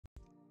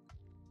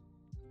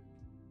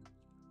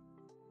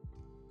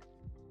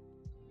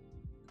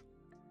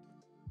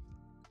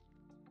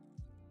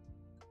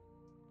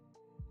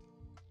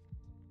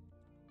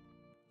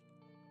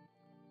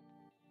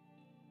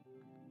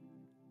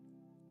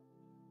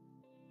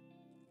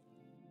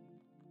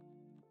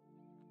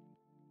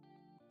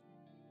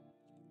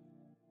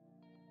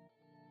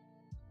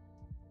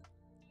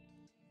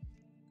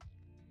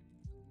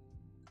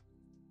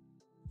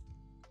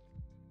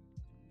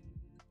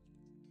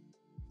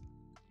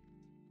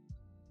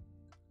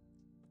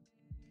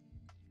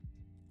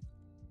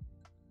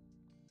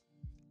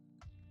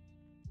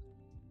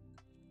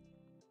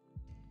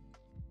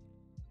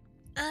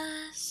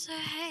So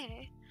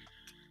hey,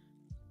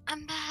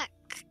 I'm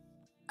back.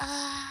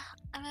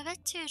 I'm a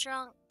bit too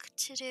drunk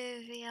to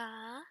do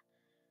VR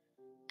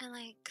and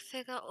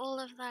figure all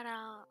of that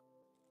out.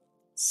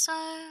 So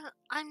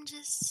I'm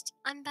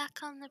back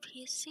on the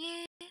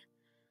PC.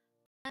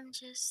 I'm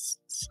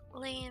just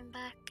laying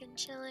back and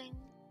chilling.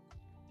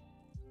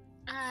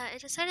 I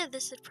decided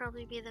this would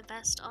probably be the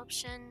best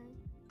option.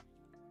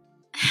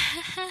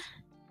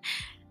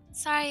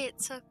 Sorry it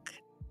took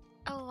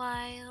a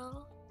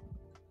while.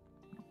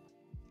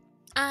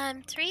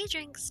 I'm 3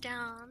 drinks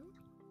down.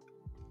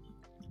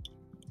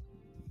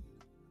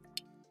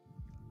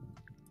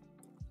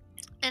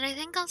 And I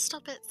think I'll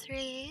stop at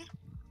 3.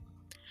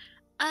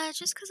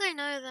 Just because I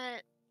know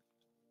that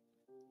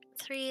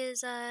 3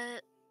 is,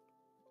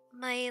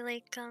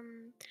 my,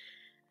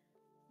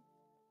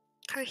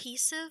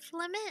 cohesive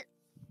limit.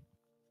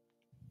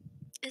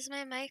 Is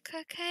my mic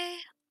okay?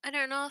 I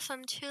don't know if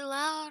I'm too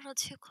loud or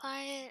too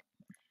quiet.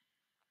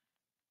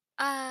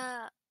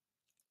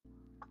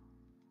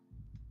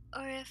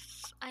 Or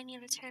if I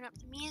need to turn up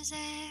the music.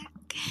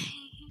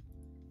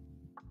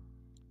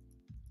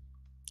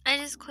 I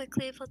just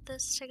quickly put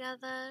this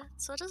together,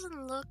 so it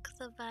doesn't look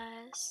the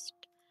best.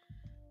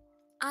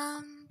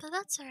 But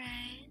that's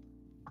alright.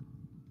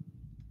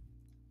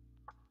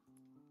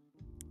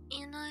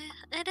 You know,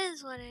 it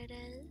is what it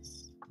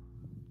is.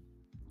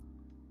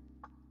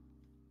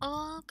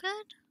 All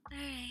good?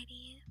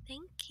 Alrighty,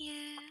 thank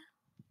you.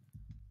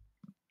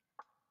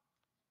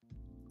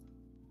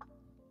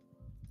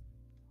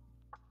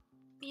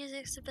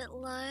 Music's a bit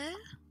low.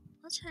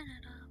 I'll turn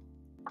it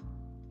up.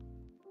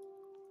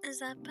 Is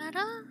that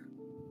better?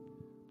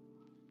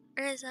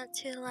 Or is that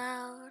too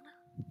loud?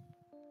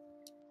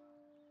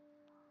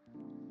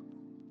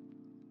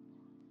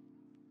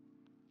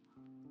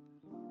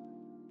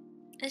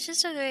 It's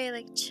just a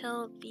very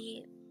chill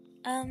beat.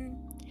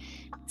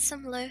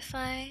 Some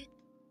lo-fi.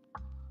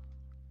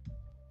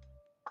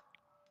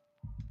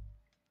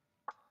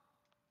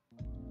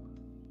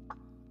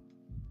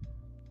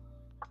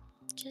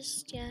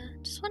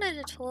 Just wanted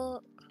to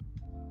talk.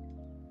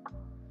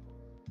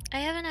 I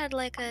haven't had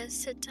a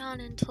sit down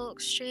and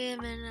talk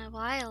stream in a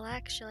while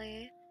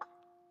actually.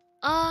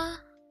 I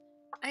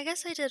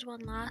guess I did one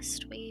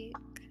last week.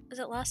 Was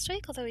it last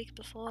week or the week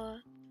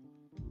before?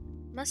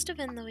 Must have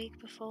been the week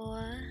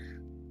before.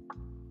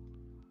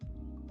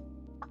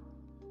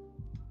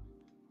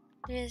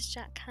 Here's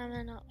Jack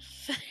Hammond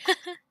off.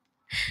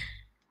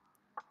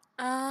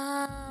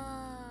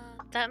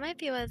 That might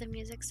be why the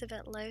music's a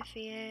bit low for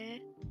you.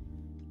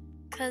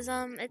 Cause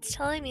it's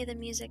telling me the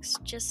music's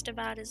just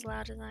about as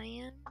loud as I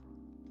am.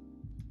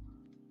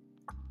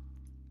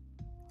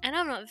 And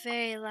I'm not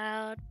very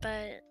loud,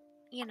 but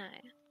you know.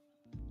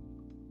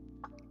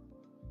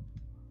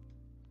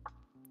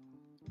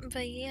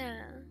 But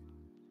yeah.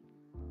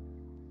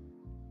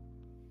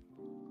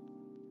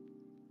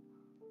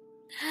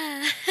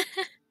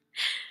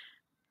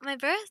 My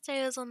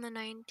birthday was on the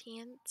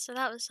 19th, so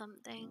that was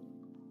something.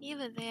 You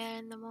were there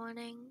in the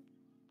morning.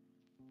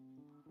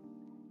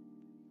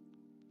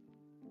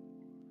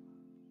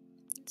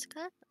 It's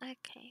good?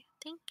 Okay,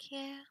 thank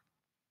you.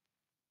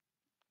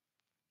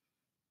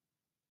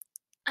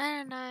 I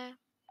don't know.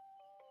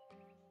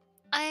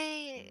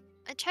 I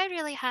tried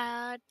really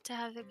hard to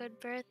have a good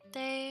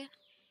birthday.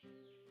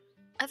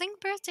 I think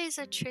birthdays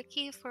are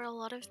tricky for a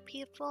lot of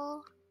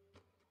people.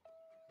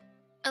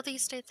 At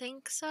least I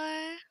think so.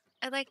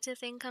 I like to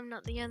think I'm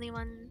not the only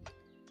one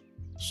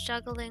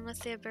struggling with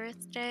their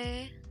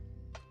birthday.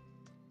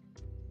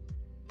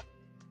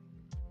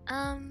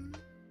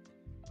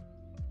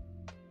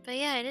 But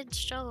yeah, I did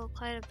struggle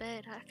quite a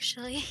bit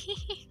actually.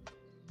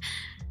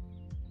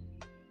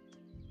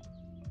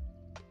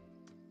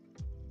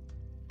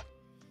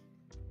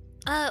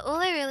 All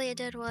I really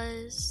did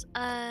was,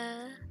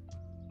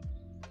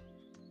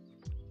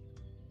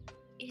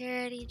 you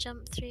already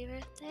jumped 3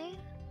 birthday?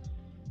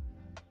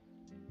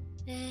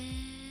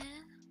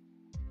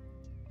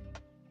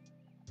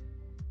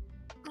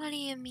 What do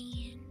you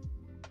mean?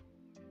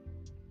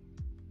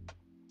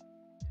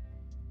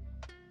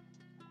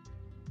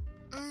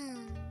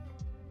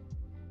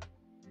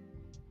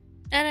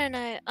 I don't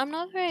know, I'm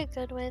not very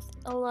good with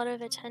a lot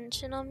of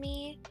attention on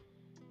me,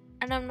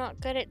 and I'm not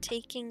good at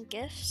taking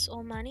gifts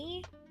or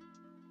money.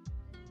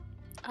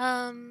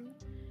 And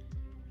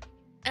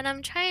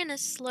I'm trying to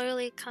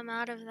slowly come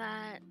out of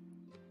that,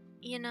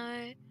 you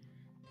know?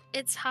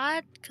 It's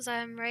hard because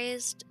I'm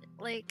raised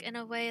in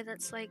a way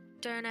that's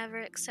don't ever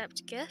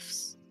accept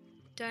gifts,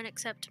 don't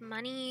accept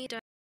money,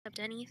 don't accept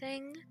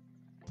anything,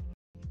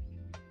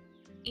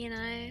 you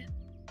know?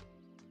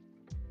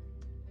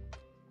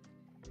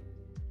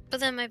 But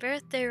then my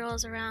birthday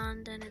rolls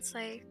around and it's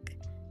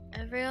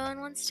everyone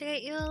wants to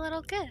get you a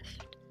little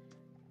gift.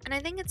 And I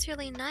think it's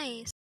really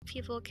nice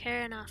people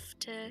care enough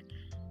to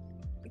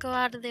go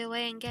out of their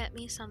way and get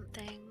me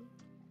something.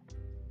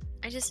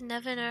 I just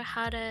never know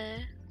how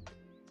to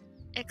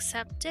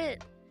accept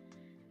it.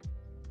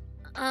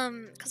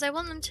 Cause I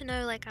want them to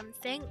know I'm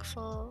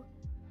thankful,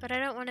 but I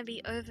don't want to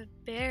be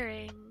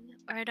overbearing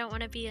or I don't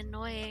want to be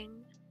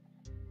annoying.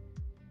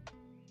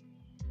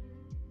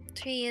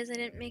 3 years I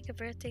didn't make a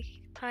birthday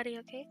party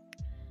or cake.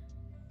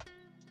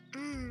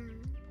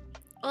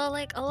 Well,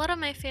 like, a lot of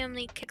my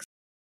family kicks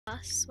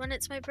us when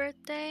it's my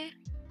birthday.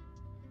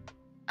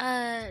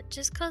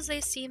 Just cause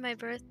they see my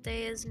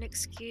birthday as an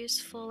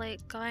excuse for,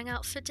 like, going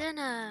out for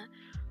dinner,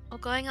 or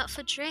going out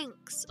for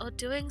drinks, or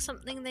doing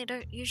something they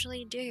don't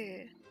usually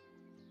do.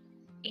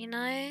 You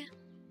know?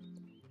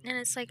 And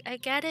it's like, I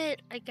get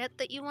it. I get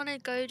that you want to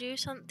go do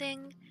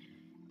something.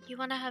 You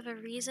want to have a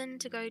reason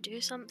to go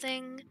do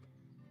something.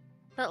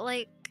 But,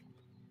 like,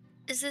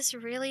 is this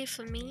really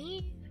for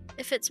me?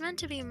 If it's meant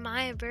to be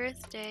my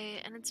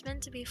birthday and it's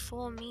meant to be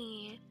for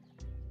me,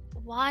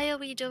 why are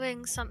we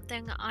doing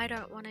something I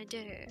don't want to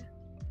do?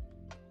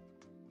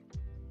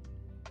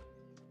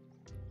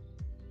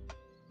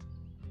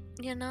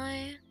 You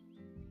know?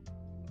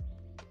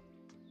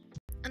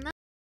 And that's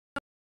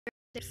what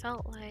it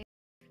felt like.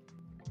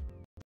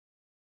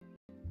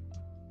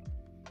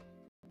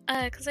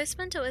 Cause I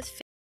spent it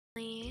with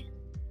family.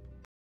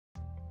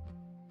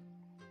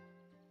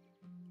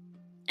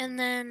 And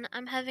then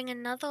I'm having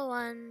another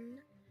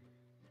one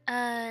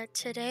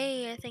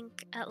today, I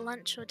think at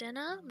lunch or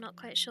dinner, I'm not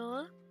quite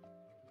sure.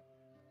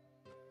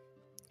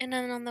 And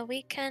then on the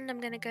weekend I'm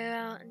gonna go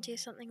out and do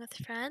something with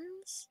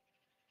friends.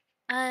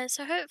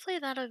 So hopefully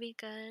that'll be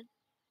good.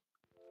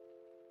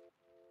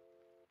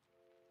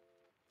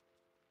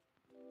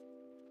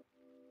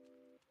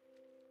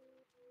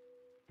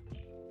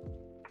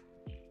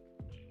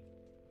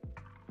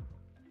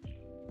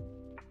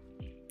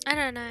 I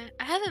don't know,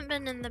 I haven't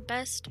been in the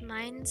best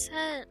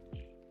mindset.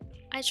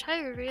 I try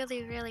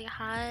really, really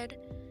hard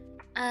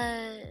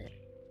to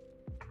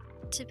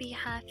be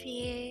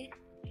happy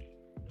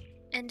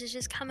and to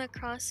just come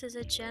across as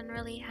a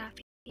generally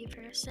happy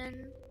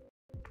person.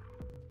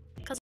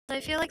 Because I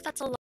feel like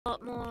that's a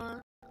lot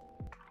more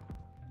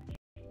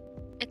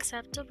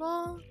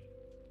acceptable.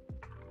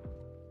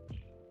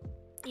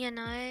 You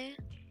know?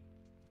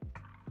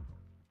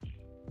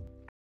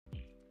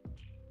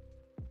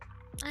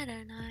 I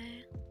don't know.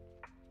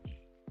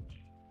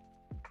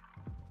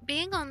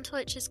 Being on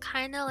Twitch is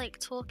kinda like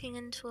talking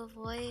into a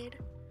void.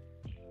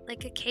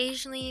 Like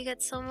occasionally you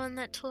get someone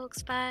that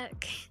talks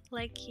back,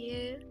 like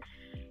you.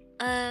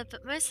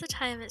 But most of the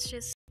time it's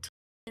just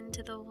talking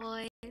into the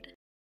void.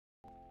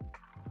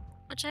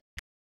 Which I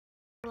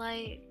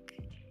like.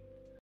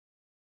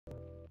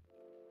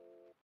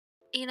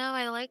 You know,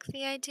 I like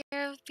the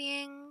idea of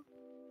being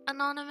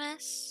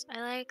anonymous.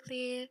 I like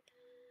the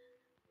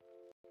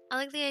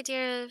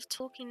idea of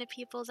talking to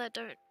people that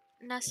don't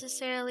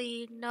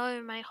necessarily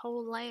know my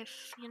whole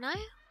life, you know?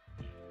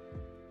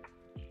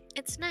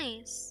 It's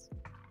nice.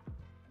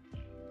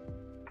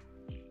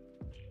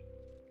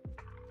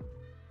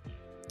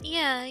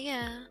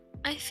 Yeah,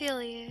 I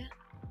feel you.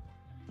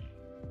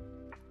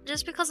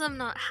 Just because I'm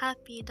not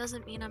happy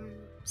doesn't mean I'm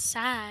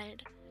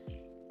sad.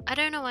 I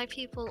don't know why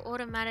people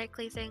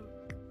automatically think,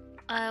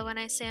 when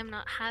I say I'm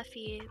not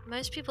happy,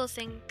 most people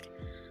think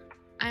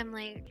I'm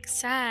like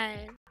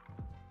sad.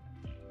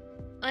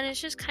 And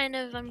it's just kind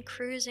of, I'm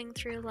cruising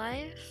through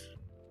life,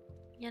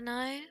 you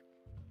know?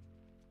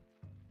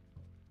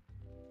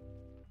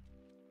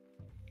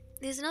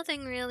 There's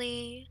nothing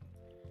really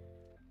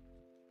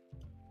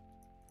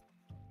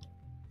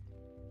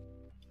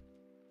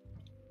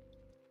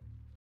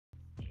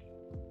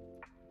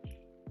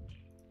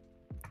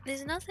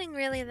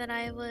that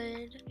I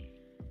would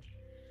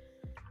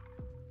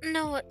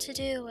know what to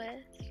do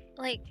with.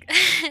 Like,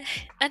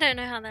 I don't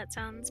know how that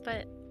sounds,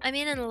 but I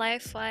mean in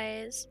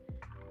life-wise,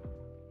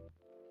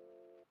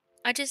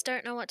 I just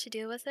don't know what to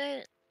do with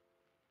it.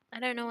 I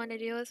don't know what to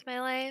do with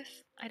my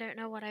life. I don't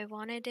know what I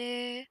want to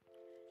do.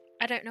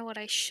 I don't know what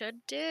I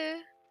should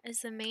do, is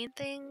the main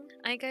thing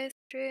I go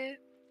through.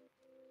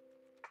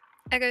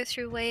 I go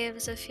through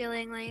waves of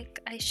feeling like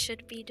I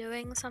should be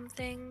doing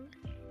something.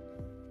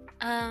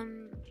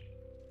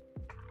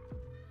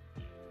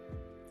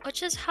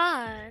 Which is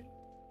hard,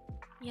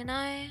 you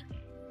know?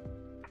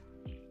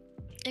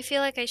 I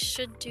feel like I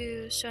should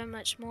do so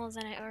much more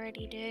than I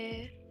already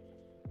do.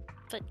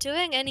 But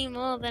doing any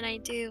more than I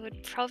do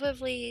would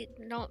probably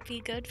not be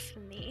good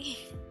for me.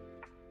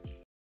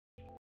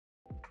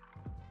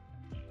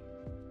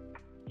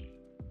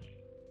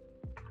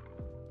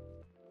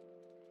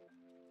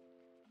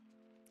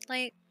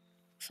 Like,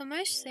 for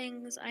most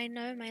things, I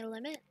know my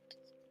limit.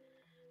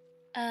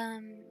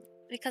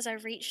 Because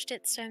I've reached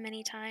it so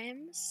many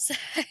times. So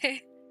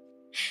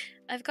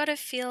I've got a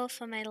feel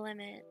for my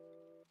limit.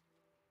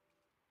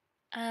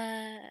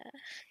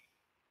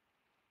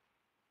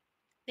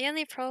 The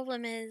only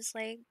problem is,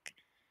 like,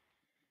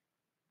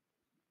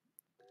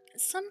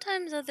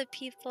 sometimes other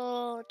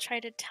people try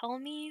to tell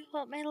me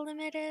what my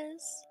limit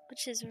is,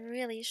 which is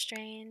really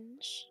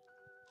strange.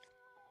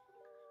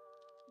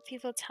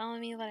 People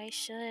telling me what I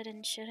should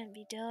and shouldn't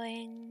be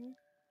doing.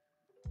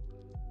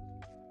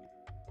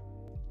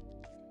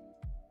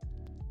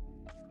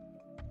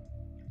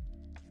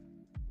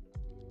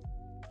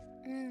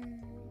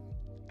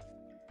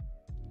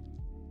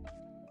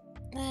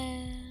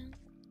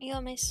 You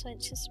got my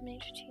Switch, just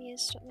make sure 2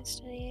 years stop me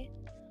study.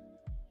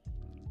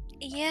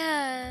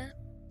 Yeah,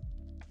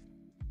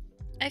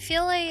 I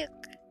feel like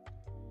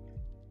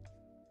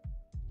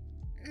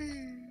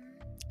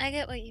I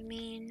get what you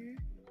mean.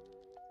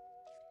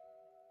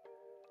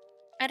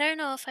 I don't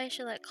know if I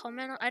should like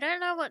comment on. I don't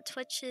know what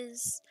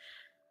Twitch's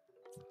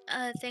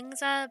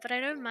things are, but I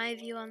know my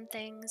view on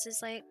things is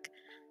like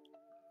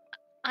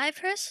I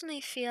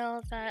personally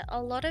feel that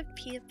a lot of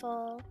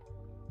people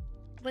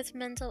with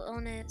mental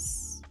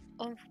illness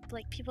or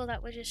like people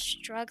that were just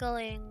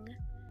struggling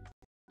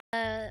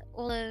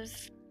all of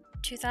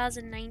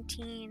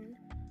 2019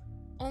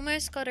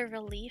 almost got a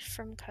relief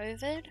from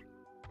COVID.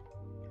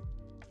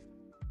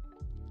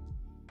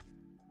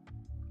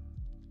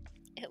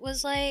 It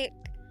was like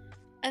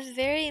a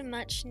very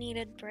much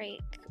needed break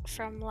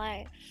from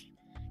life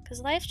because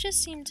life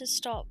just seemed to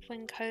stop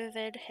when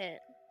COVID hit.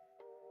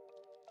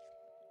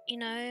 You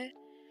know,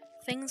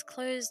 things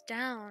closed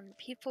down,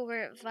 people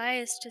were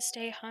advised to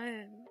stay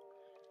home.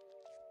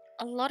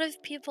 A lot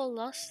of people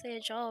lost their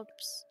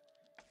jobs,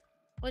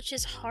 which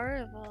is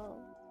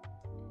horrible.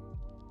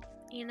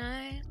 You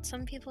know,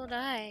 some people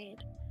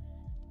died.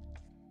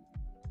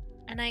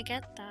 And I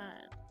get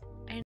that.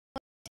 I know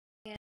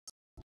it.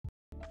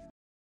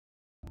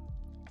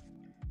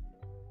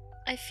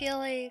 I feel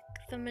like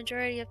the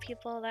majority of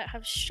people that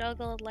have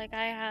struggled like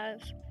I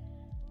have,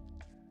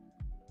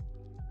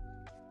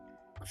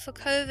 for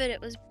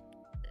COVID,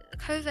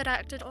 COVID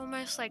acted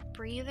almost like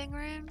breathing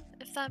room,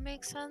 if that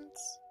makes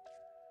sense.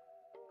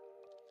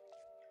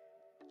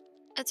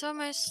 It's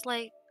almost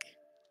like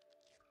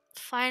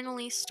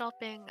finally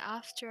stopping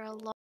after a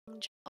long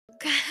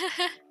jog.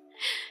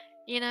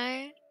 You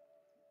know?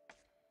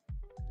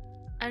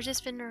 I've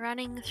just been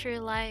running through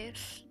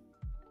life,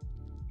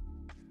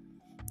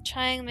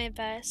 trying my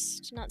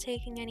best, not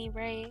taking any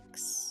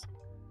breaks.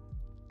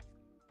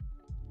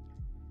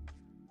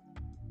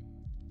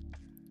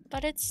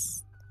 But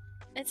it's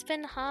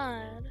been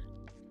hard.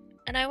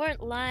 And I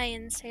won't lie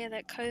and say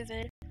that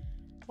COVID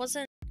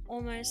wasn't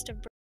almost a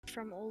break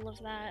from all of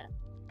that.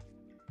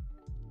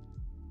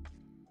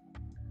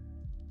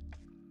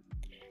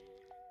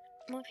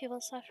 More people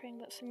suffering,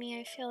 but for me,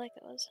 I feel like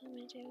it was how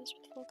many days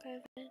before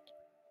COVID.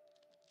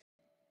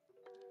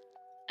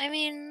 I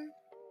mean,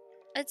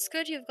 it's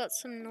good you've got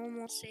some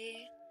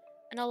normalcy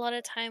and a lot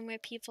of time where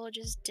people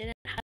just didn't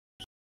have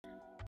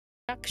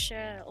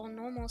structure or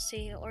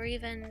normalcy or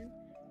even,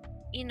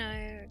 you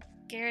know,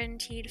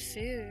 guaranteed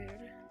food.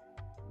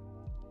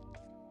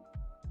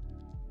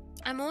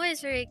 I'm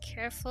always very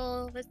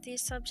careful with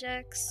these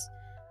subjects,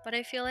 but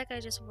I feel like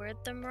I just word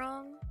them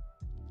wrong.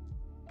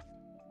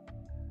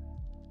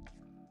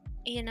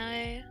 You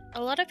know,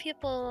 a lot of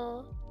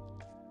people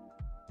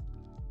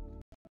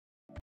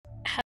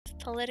have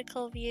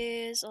political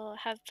views or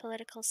have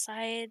political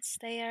sides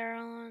they are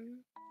on.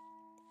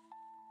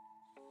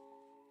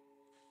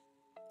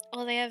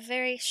 Or they have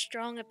very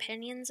strong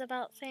opinions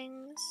about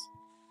things.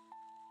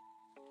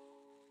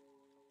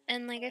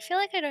 And like, I feel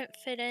like I don't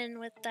fit in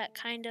with that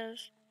kind of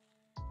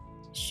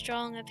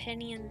strong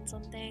opinions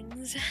on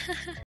things.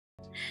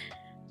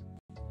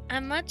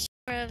 I'm much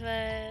more of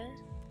a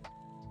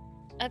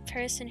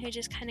person who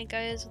just kind of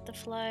goes with the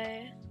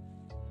flow.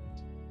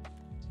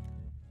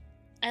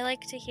 I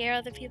like to hear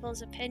other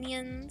people's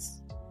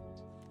opinions.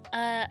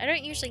 I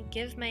don't usually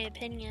give my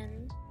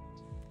opinion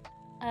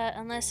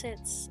unless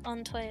it's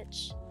on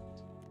Twitch.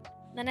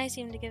 Then I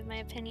seem to give my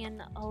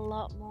opinion a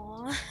lot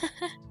more.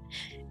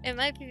 It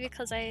might be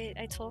because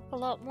I talk a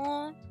lot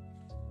more.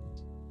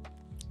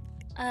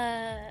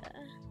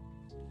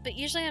 But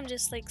usually I'm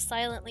just like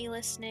silently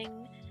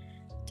listening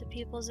to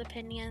people's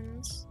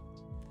opinions.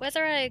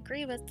 Whether I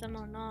agree with them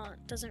or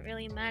not doesn't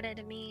really matter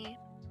to me.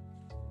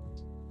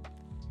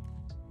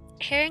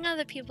 Hearing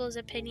other people's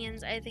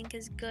opinions I think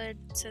is good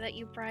so that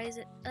you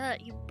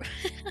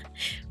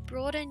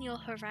broaden your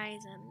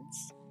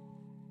horizons.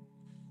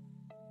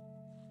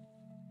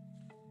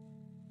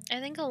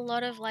 I think a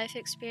lot of life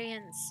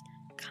experience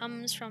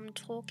comes from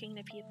talking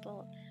to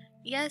people.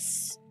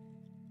 Yes,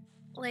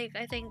 like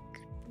I think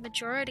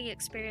majority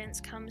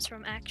experience comes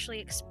from actually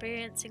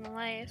experiencing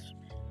life.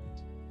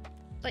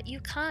 But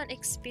you can't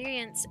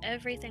experience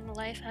everything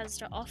life has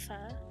to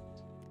offer.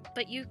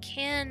 But you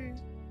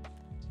can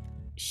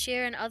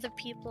share in other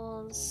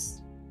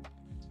people's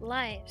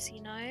lives,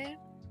 you know?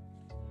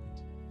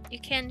 You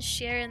can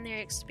share in their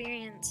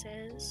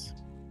experiences.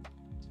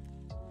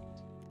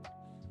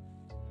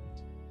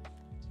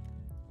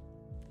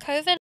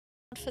 COVID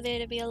allowed for there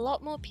to be a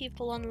lot more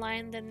people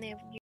online than there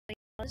usually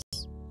was.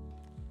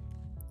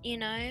 You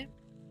know?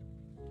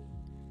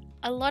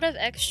 A lot of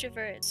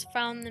extroverts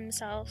found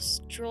themselves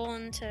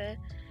drawn to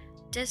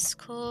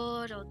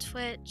Discord or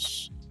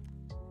Twitch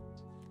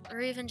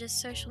or even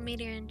just social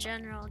media in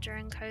general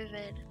during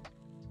COVID.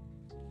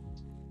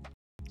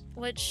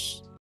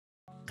 Which,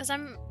 because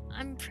I'm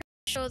pretty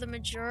sure the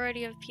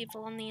majority of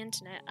people on the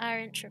internet are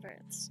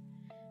introverts.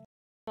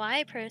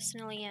 I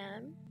personally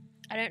am.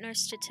 I don't know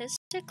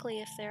statistically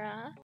if there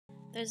are.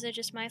 Those are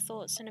just my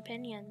thoughts and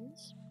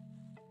opinions.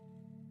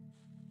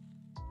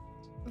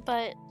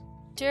 But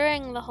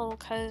during the whole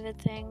COVID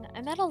thing,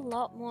 I met a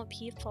lot more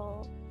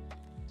people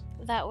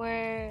that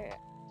were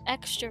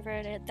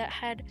extroverted, that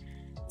had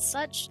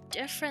such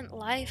different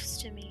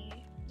lives to me,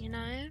 you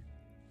know?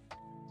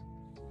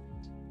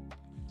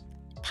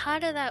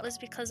 Part of that was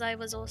because I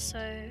was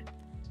also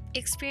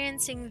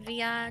experiencing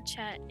VR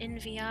chat in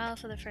VR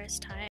for the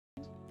first time.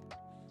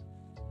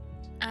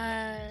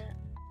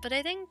 But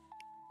I think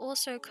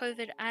also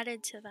COVID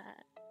added to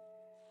that.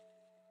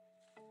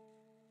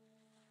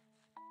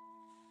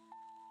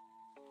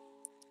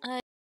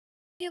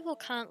 People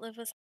can't live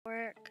without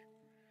work.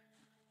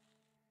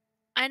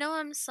 I know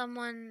I'm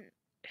someone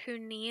who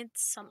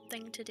needs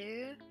something to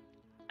do.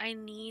 I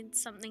need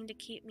something to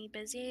keep me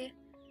busy.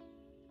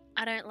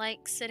 I don't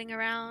like sitting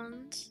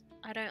around.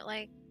 I don't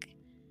like,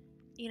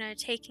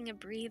 taking a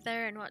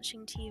breather and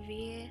watching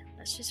TV.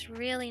 That's just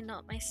really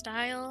not my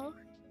style.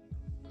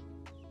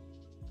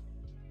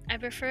 I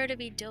prefer to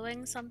be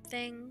doing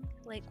something,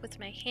 like with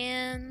my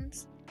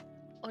hands,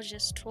 or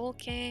just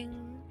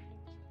talking.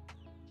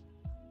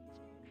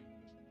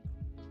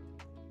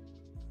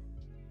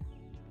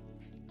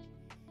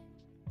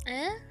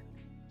 Eh?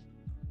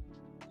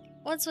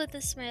 What's with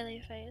the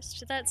smiley face?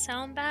 Did that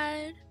sound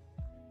bad?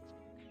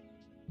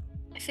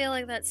 I feel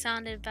like that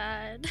sounded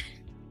bad.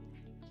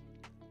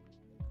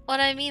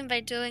 What I mean by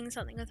doing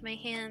something with my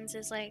hands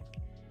is like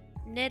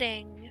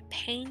knitting,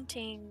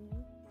 painting,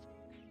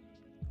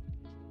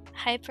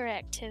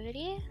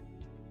 hyperactivity?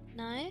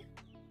 No?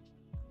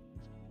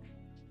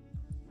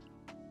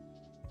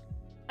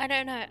 I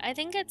don't know. I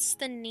think it's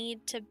the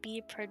need to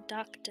be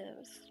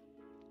productive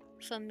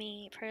for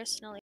me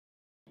personally.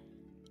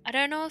 I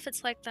don't know if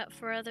it's like that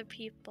for other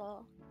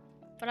people,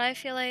 but I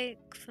feel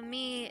like for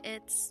me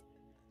it's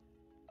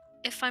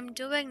if I'm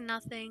doing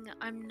nothing,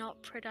 I'm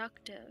not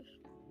productive.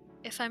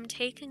 If I'm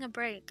taking a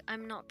break,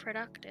 I'm not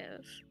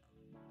productive.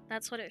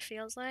 That's what it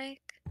feels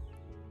like.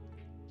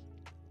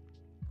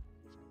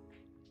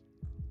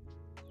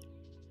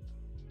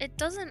 It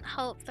doesn't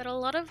help that a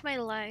lot of my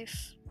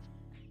life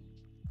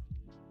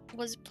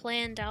was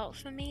planned out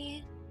for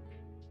me,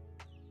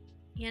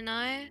 you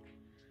know?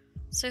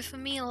 So for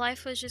me,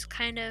 life was just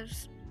kind of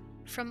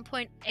from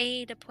point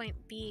A to point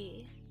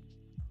B.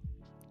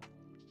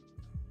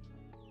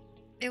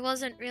 It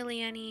wasn't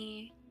really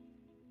any...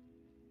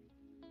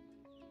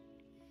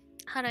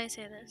 How do I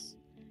say this?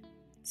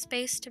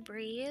 Space to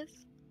breathe.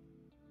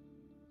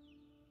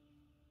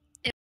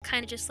 It was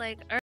kind of just like,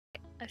 alright,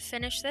 I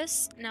finished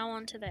this, now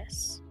on to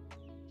this.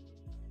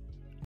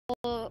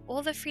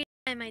 All the free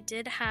time I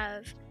did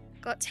have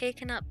got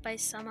taken up by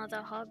some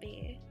other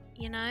hobby,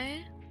 you know?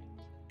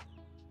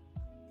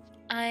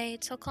 I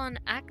took on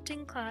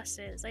acting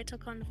classes, I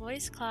took on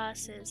voice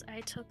classes,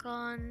 I took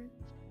on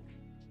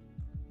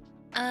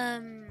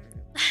I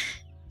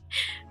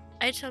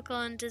took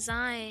on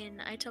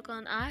design, I took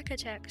on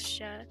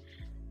architecture,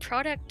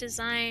 product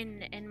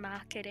design and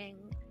marketing.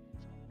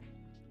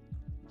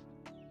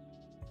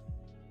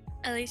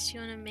 At least you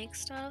want to make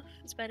stuff.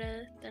 It's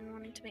better than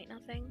wanting to make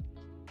nothing.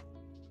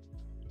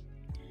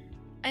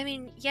 I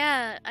mean,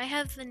 yeah, I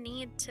have the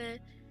need to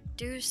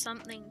do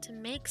something, to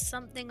make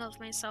something of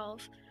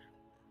myself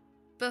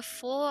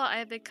before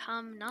I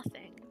become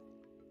nothing.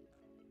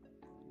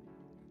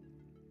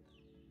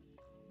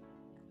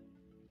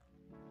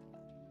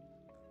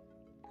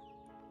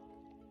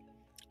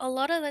 A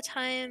lot of the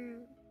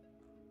time,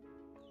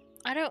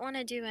 I don't want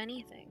to do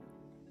anything.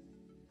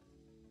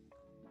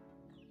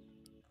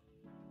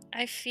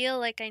 I feel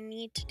like I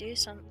need to do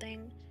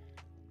something,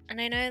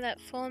 and I know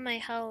that for my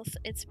health,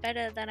 it's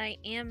better that I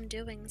am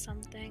doing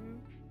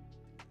something.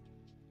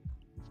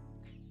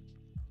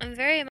 I'm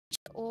very much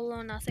an all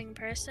or nothing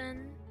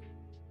person.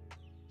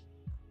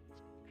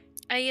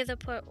 I either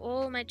put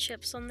all my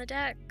chips on the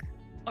deck,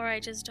 or I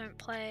just don't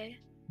play.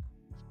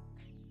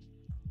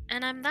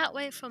 And I'm that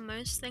way for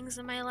most things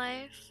in my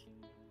life.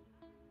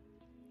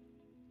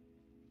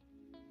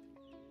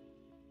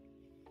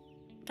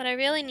 But I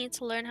really need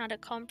to learn how to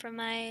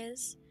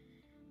compromise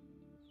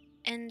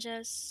and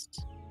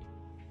just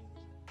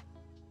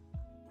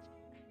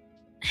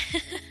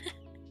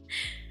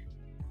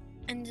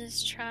and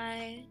just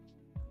try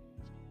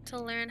to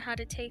learn how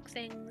to take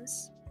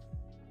things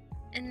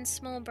in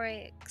small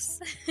breaks.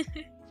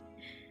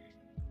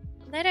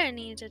 They don't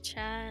need to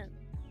chat.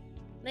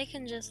 They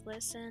can just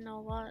listen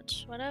or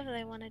watch, whatever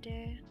they want to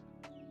do.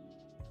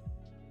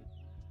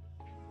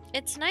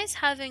 It's nice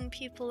having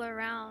people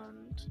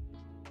around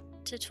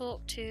to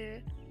talk to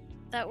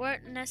that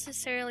won't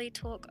necessarily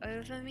talk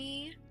over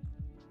me.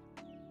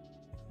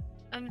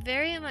 I'm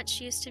very much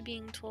used to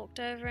being talked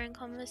over in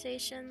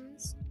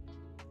conversations.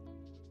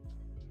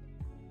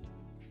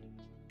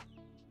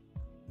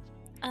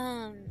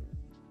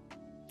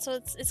 So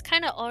it's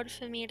kind of odd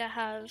for me to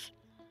have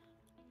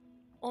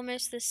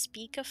almost the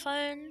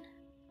speakerphone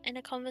in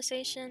a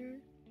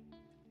conversation.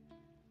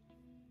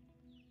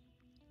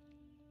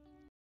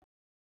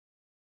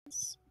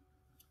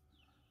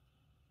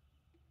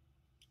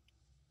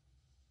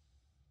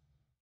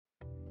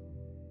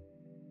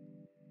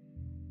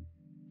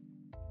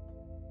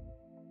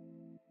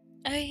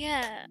 Oh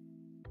yeah,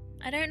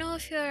 I don't know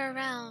if you're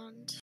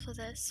around for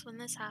this when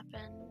this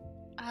happened.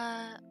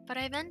 But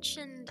I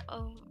mentioned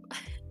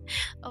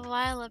a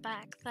while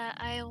back that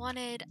I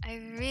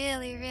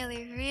really,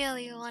 really,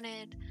 really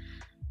wanted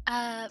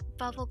a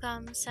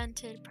bubblegum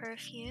scented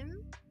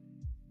perfume,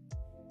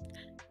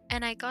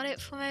 and I got it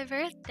for my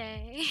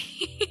birthday.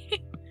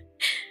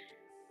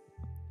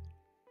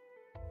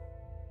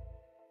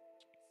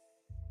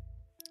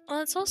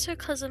 Well, it's also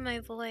because of my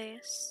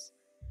voice.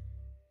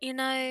 You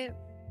know,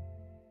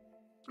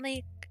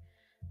 like,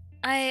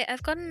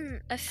 I've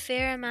gotten a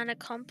fair amount of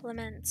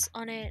compliments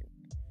on it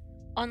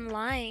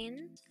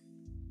online,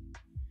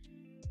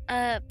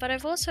 but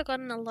I've also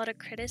gotten a lot of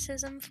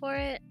criticism for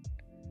it,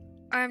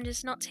 or I'm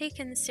just not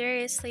taken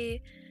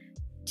seriously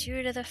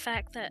due to the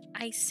fact that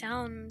I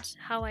sound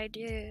how I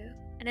do,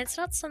 and it's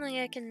not something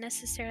I can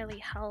necessarily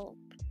help.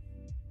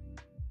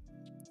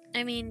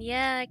 I mean,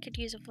 yeah, I could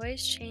use a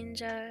voice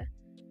changer,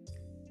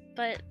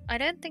 but I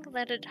don't think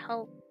that'd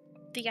help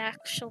the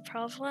actual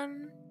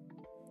problem.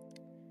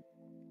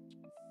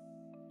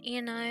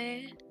 You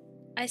know,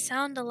 I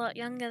sound a lot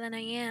younger than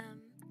I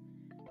am.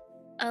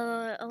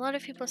 A lot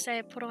of people say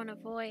I put on a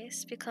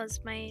voice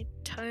because my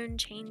tone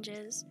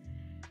changes,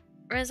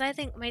 whereas I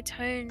think my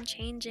tone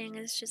changing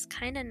is just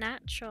kind of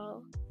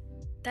natural.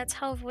 That's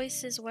how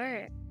voices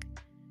work.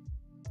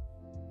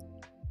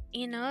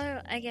 You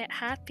know, I get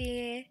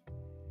happy,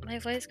 my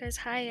voice goes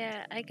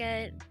higher,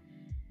 I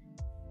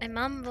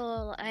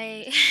mumble,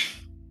 I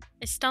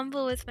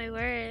stumble with my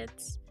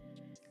words.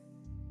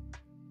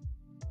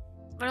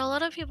 But a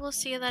lot of people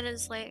see that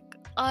as like,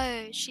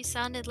 oh, she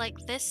sounded like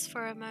this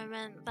for a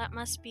moment, that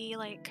must be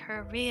like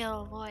her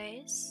real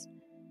voice.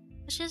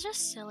 Which is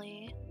just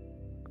silly.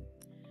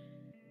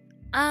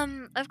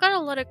 I've got a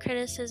lot of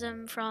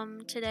criticism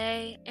from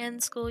today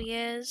and school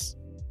years.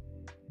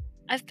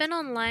 I've been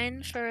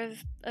online for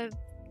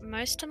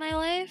most of my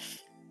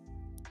life.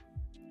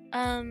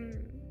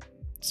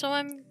 So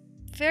I'm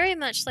very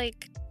much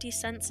like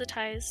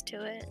desensitized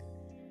to it.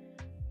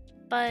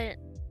 But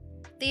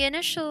the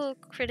initial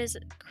criticism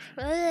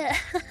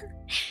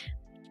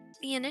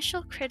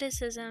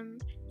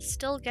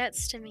still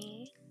gets to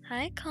me.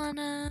 Hi,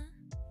 Kana.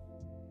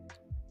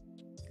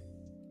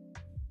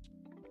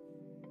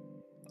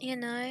 You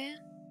know?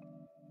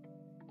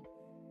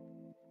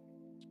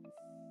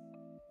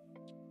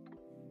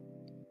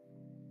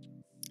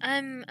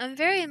 I'm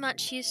very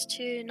much used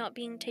to not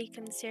being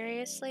taken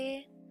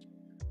seriously.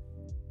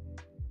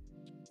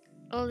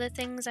 All the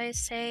things I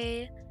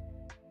say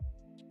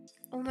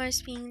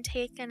almost being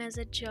taken as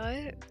a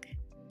joke.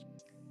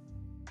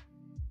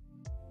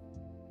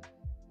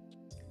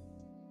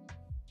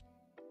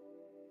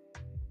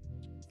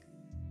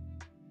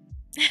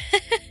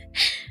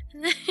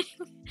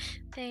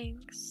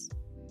 Thanks.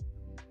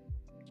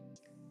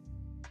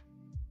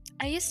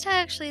 I used to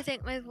actually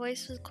think my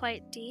voice was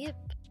quite deep.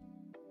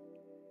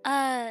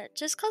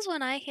 Just cause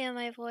when I hear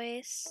my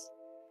voice,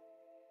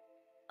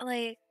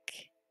 like,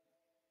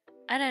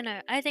 I don't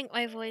know, I think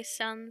my voice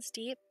sounds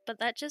deep, but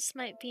that just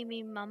might be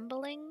me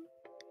mumbling,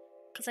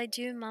 cause I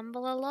do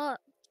mumble a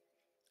lot.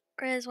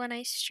 Whereas when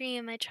I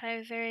stream, I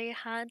try very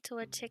hard to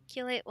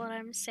articulate what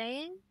I'm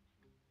saying,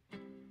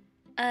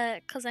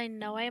 cause I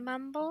know I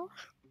mumble.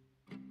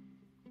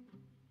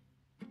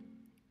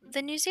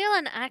 The New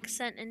Zealand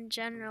accent in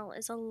general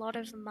is a lot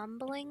of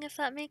mumbling, if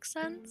that makes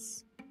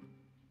sense.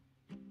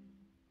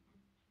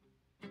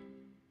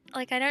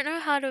 Like, I don't know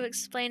how to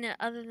explain it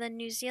other than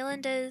New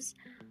Zealanders,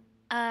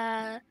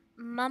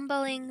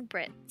 mumbling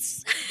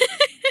Brits.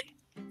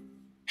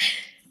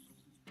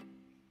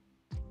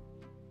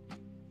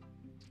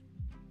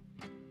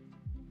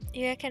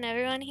 You reckon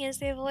everyone hears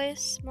their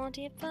voice more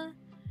deeper?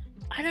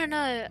 I don't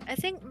know. I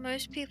think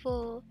most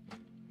people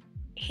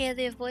hear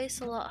their voice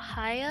a lot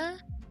higher.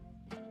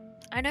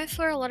 I know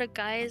for a lot of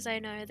guys I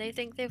know, they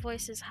think their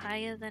voice is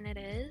higher than it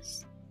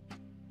is.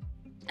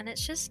 And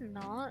it's just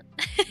not.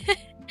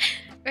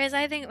 Whereas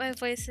I think my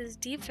voice is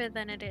deeper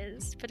than it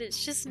is, but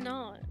it's just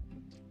not.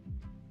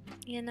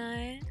 You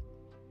know?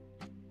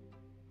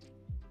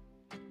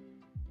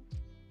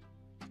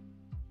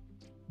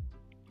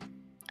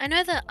 I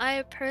know that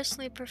I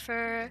personally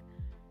prefer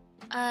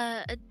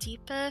a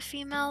deeper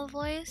female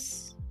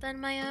voice than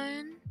my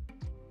own.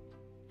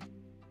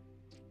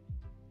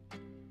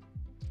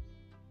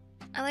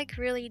 I like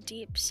really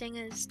deep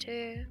singers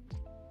too.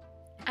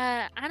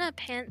 Anna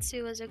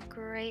Pantsu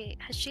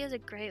she has a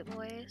great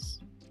voice.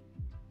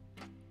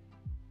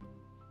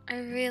 I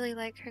really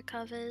like her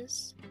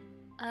covers.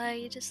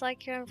 You just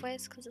like your own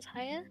voice because it's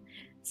higher?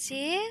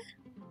 See?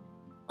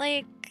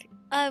 Like,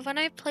 when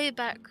I play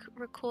back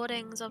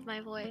recordings of my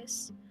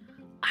voice,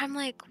 I'm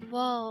like,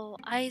 whoa,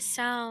 I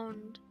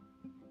sound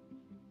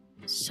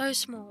so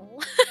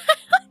small.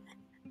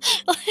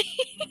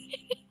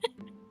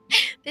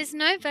 There's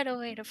no better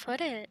way to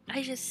put it.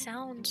 I just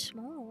sound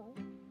small.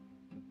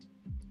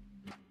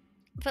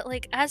 But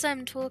like, as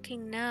I'm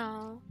talking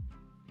now,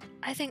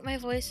 I think my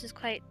voice is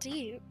quite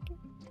deep.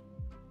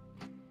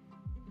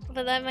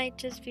 But that might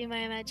just be my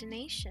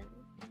imagination,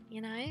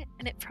 you know?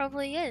 And it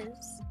probably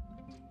is.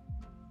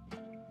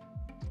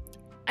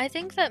 I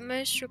think that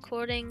most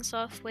recording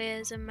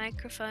softwares and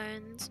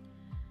microphones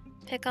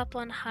pick up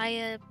on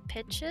higher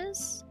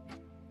pitches.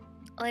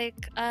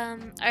 Like, I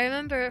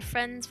remember a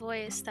friend's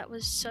voice that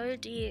was so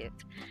deep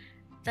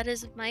that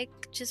his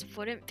mic just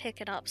wouldn't pick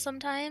it up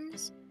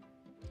sometimes.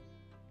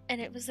 And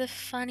it was the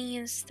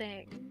funniest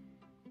thing.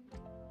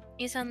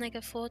 You sound like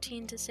a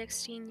 14 to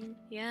 16.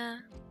 Yeah,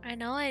 I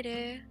know I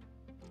do.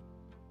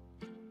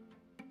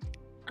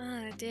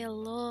 Oh, dear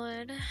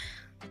Lord.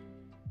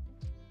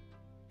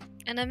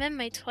 And I'm in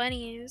my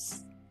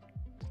 20s.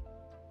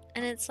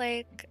 And it's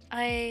like,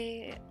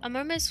 I'm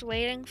almost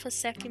waiting for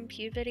second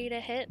puberty to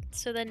hit,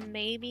 so then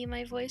maybe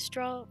my voice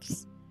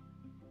drops.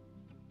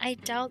 I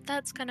doubt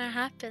that's gonna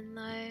happen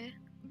though.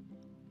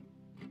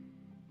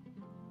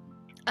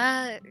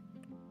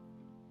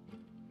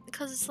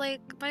 Because it's like,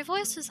 my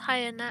voice is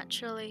higher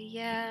naturally,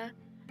 yeah.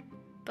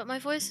 But my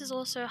voice is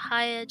also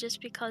higher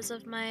just because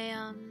of my,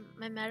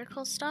 my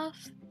medical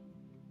stuff.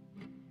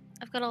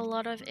 I've got a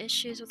lot of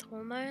issues with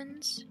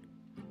hormones.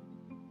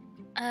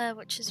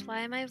 Which is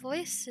why my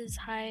voice is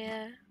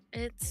higher.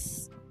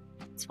 It's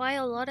why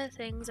a lot of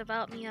things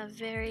about me are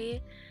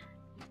very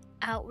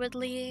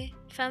outwardly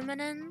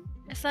feminine,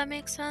 if that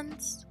makes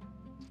sense.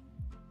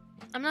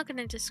 I'm not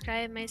gonna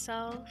describe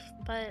myself,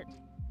 but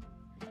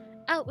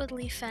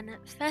outwardly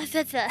feminine. I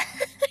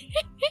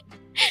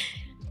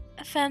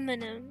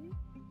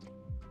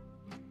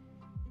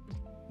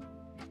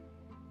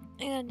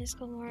gotta just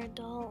go more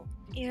adult.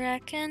 You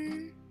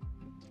reckon?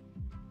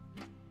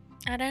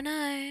 I don't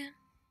know.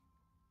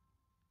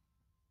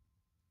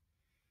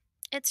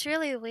 It's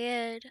really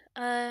weird.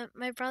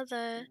 My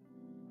brother,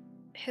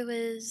 who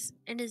is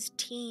in his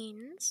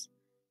teens,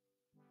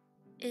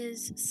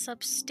 is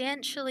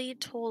substantially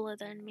taller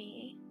than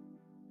me.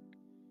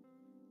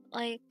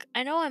 Like,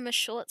 I know I'm a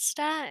short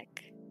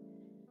stack,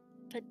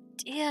 but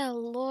dear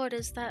Lord,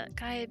 is that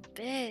guy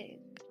big.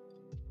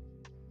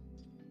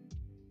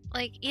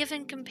 Like,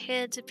 even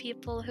compared to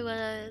people who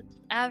are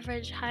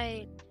average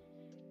height,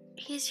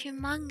 he's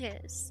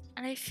humongous.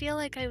 And I feel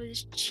like I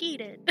was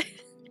cheated.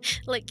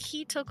 Like,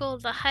 he took all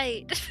the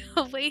height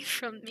away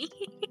from me.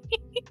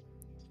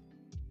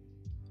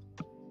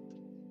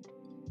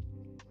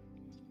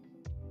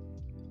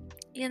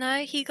 You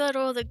know, he got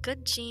all the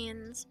good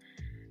genes.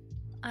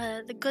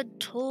 The good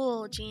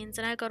tall genes,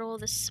 and I got all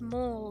the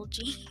small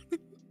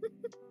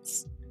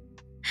genes.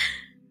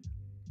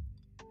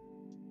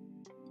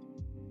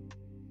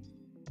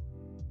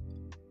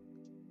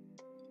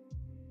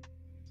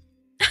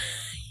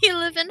 You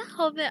live in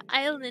Hobbit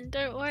Island,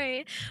 don't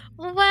worry.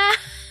 Wow.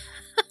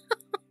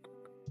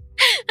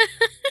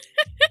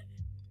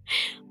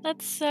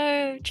 That's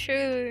so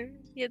true.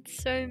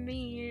 It's so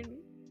mean.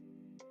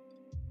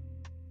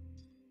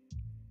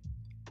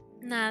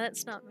 Nah,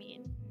 that's not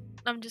mean.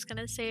 I'm just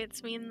gonna say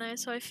it's mean though,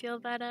 so I feel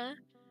better.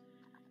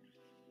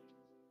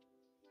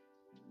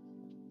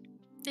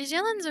 New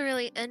Zealand's a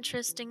really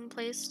interesting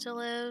place to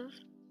live.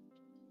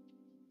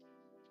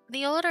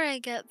 The older I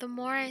get, the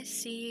more I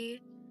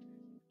see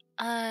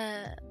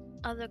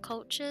other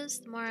cultures,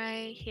 the more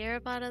I hear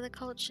about other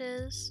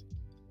cultures.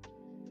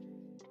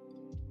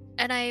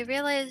 And I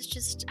realize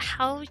just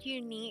how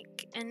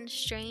unique and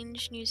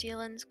strange New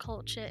Zealand's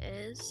culture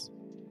is.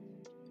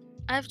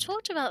 I've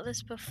talked about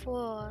this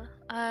before,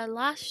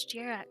 last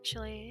year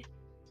actually.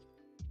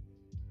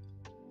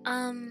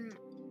 I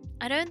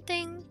don't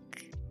think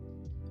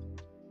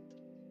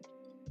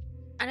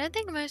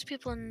most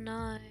people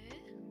know.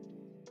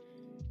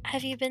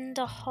 Have you been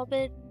to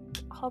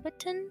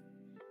Hobbiton?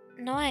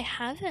 No, I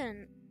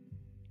haven't.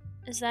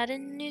 Is that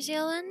in New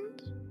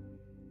Zealand?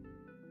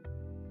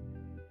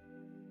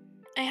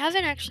 I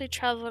haven't actually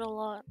traveled a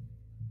lot.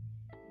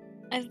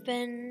 I've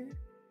been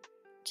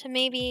to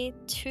maybe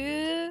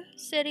 2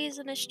 cities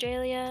in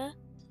Australia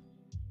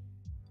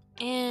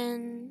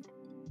and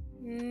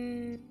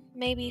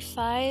maybe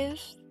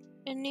 5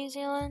 in New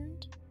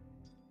Zealand.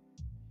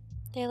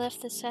 They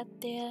left the set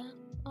there.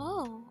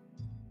 Oh.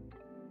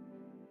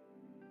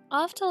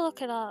 I'll have to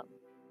look it up,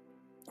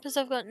 because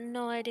I've got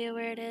no idea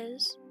where it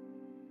is.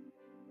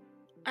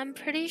 I'm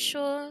pretty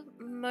sure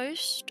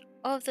most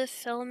of the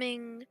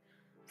filming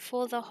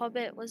for The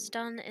Hobbit was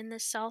done in the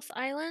South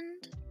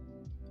Island,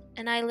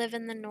 and I live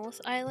in the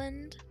North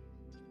Island.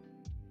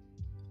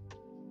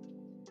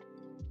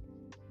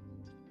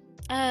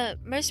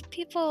 Most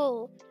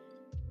people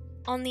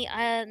on the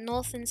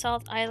North and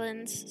South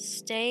Islands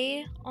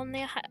stay on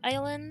their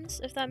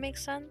islands, if that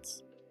makes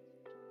sense.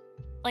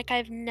 Like,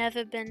 I've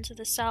never been to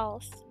the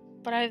South,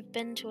 but I've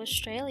been to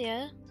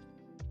Australia.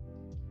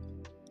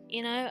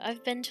 You know,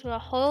 I've been to a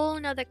whole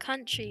nother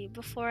country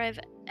before I've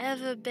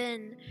ever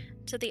been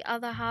to the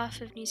other half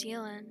of New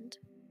Zealand.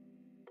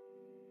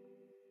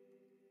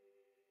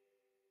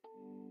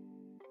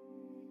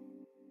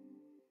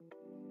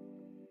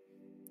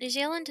 New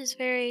Zealand is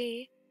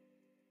very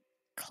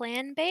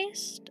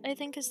clan-based, I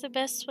think is the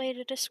best way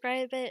to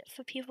describe it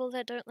for people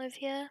that don't live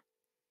here.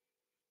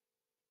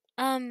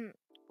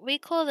 We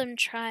call them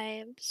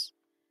tribes.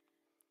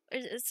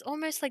 It's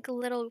almost like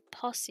little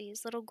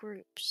posses, little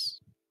groups.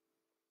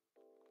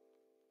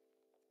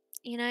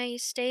 You know, you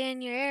stay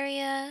in your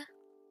area,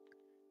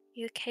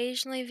 you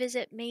occasionally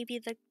visit maybe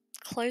the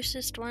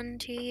closest one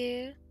to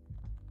you.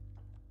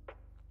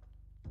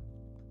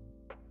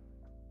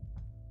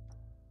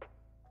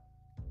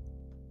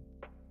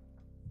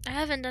 I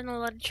haven't done a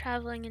lot of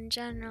traveling in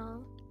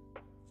general,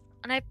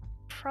 and I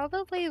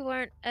probably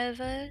won't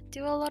ever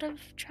do a lot of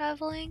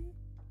traveling.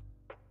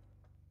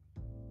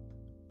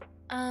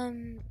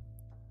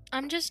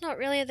 I'm just not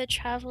really the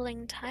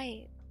traveling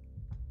type.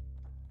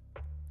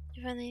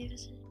 You've only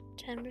visited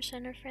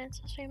 10% of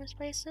France's famous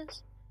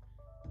places?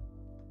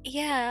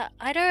 Yeah,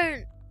 I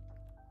don't...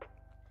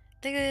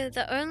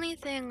 The only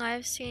thing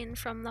I've seen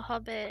from The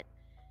Hobbit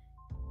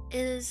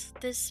is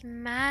this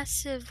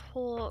massive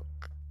hawk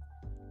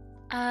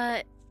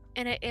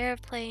in an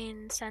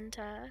airplane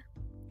center.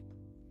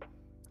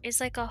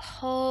 It's like a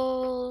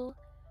whole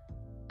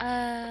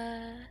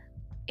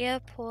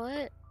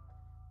airport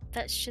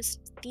that's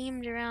just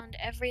themed around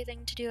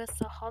everything to do with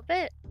The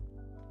Hobbit.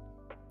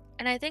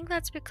 And I think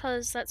that's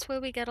because that's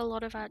where we get a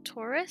lot of our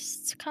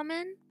tourists come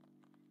in.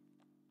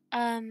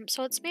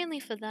 So it's mainly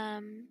for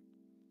them.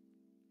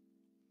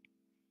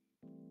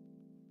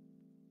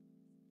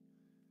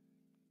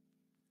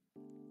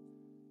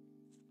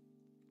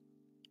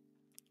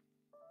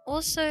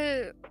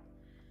 Also,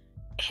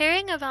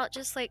 hearing about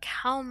just like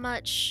how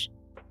much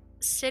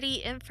city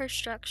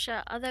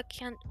infrastructure other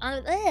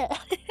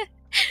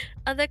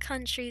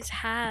countries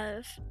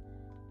have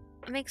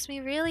makes me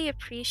really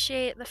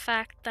appreciate the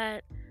fact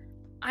that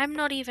I'm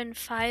not even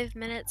 5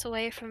 minutes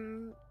away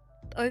from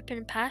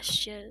open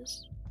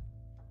pastures.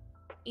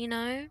 You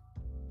know?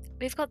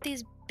 We've got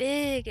these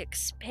big,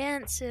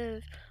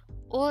 expansive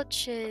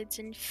orchards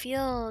and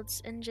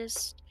fields and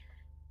just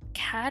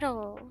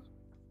cattle,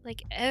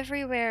 like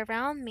everywhere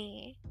around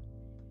me.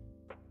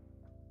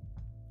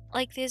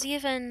 Like there's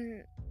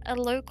even a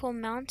local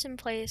mountain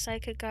place I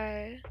could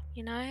go,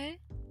 you know?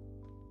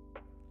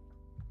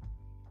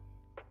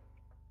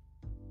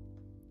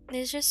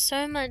 There's just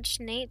so much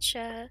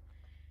nature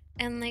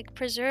and like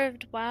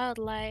preserved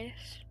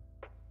wildlife.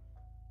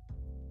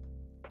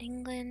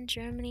 England,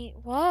 Germany.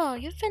 Whoa,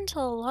 you've been to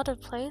a lot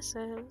of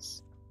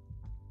places.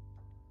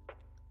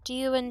 Do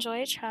you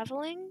enjoy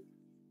traveling?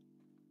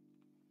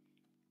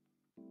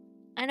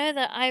 I know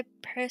that I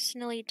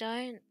personally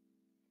don't.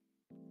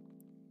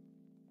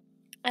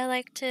 I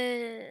like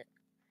to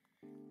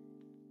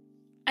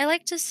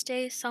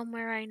stay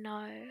somewhere I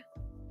know.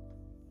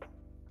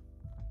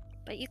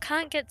 But you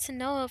can't get to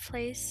know a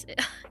place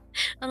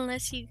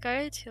unless you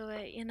go to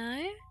it, you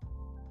know?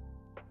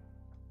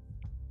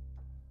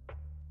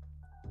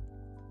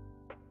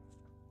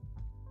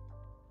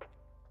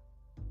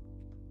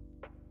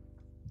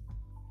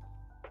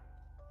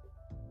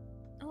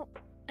 Oh,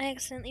 I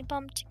accidentally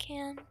bumped a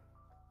can.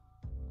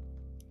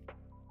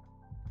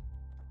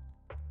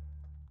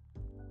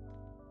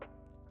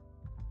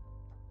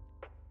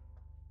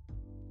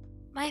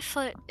 My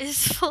foot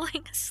is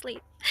falling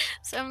asleep,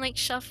 so I'm like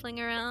shuffling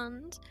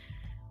around,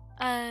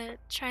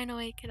 trying to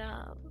wake it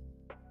up.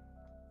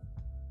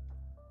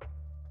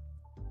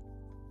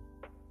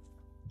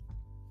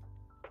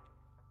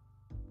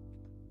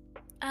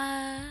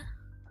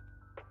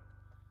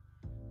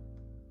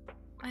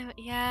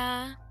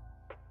 Yeah.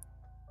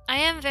 I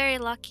am very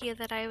lucky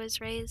that I was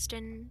raised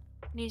in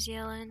New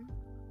Zealand.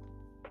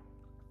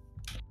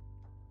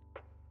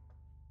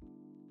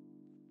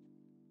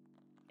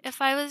 If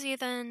I was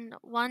even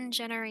one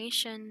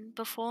generation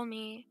before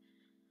me,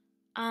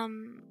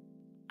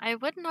 I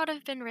would not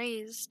have been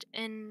raised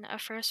in a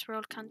first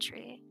world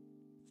country.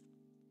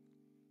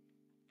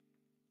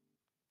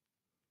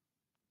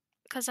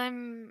 Because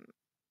I'm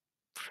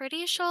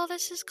pretty sure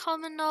this is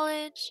common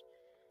knowledge,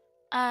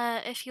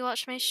 if you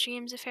watch my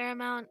streams a fair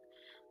amount,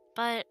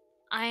 but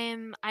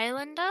I'm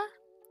Islander,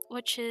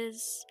 which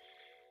is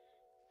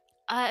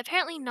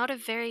apparently not a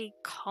very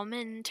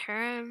common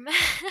term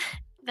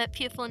that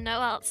people know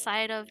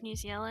outside of New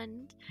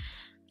Zealand.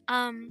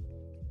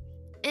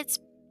 It's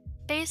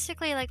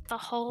basically like the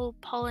whole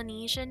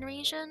Polynesian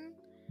region.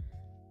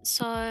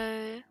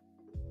 So,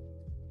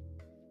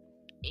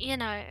 you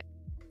know,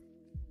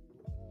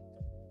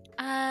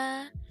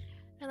 I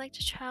like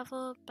to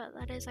travel, but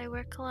that is, I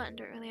work a lot and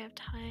don't really have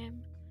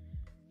time.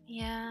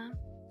 Yeah.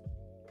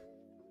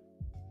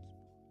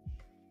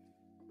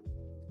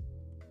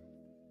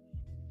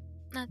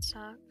 That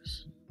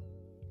sucks.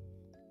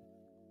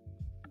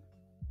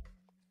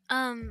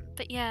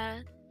 But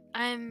yeah,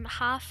 I'm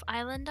half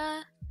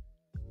Islander,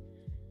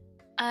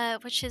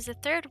 which is a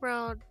third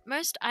world.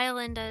 Most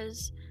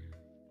islanders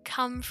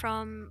come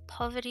from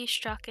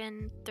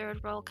poverty-stricken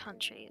third world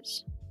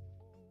countries.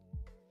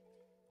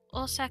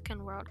 Or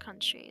second world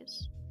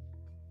countries.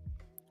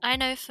 I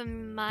know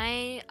from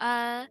my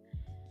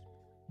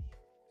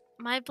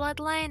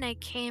bloodline, I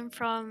came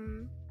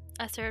from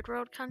a third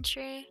world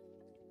country.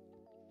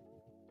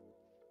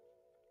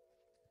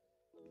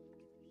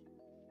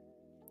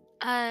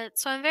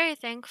 So I'm very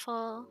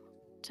thankful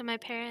to my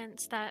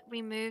parents that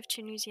we moved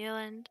to New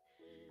Zealand.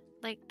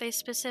 Like, they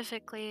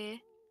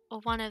specifically,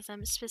 or one of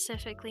them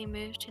specifically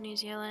moved to New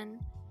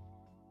Zealand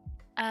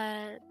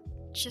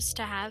just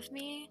to have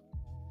me.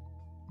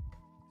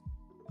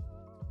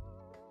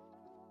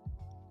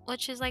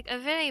 Which is like a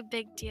very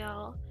big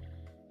deal,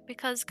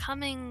 because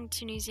coming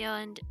to New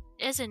Zealand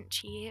isn't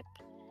cheap,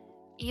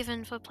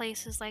 even for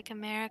places like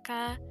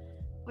America.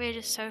 We're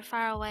just so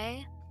far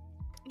away.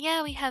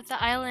 Yeah, we have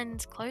the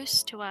islands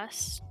close to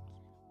us,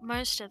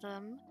 most of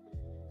them.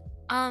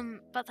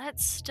 But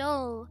that's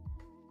still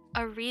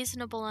a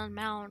reasonable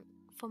amount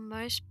for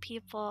most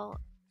people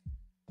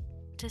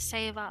to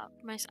save up,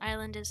 most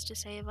islanders to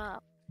save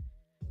up.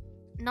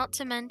 Not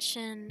to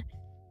mention,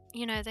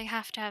 you know, they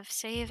have to have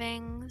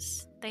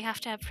savings, they have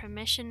to have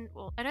permission.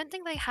 Well, I don't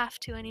think they have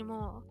to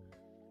anymore,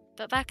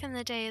 but back in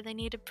the day they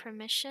needed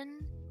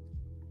permission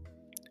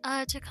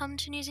to come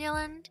to New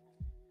Zealand.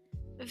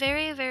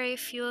 Very, very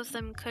few of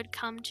them could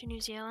come to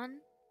New Zealand.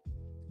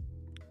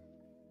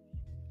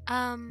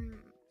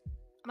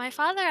 My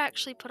father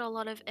actually put a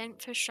lot of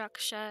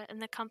infrastructure in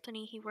the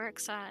company he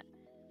works at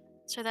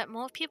so that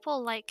more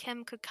people like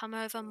him could come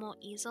over more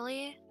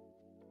easily.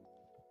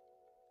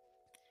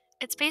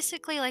 It's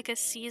basically like a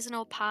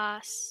seasonal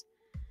pass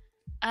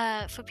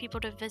for people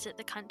to visit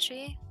the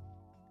country,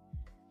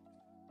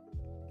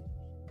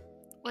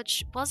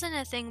 which wasn't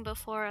a thing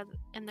before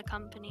in the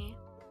company.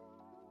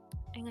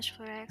 English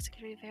for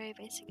executive, very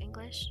basic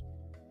English.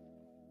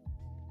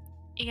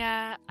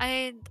 Yeah,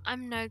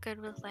 I'm no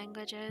good with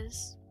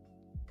languages.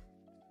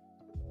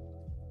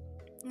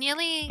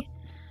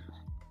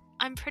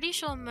 I'm pretty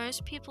sure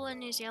most people in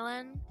New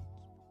Zealand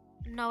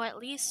know at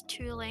least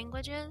 2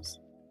 languages.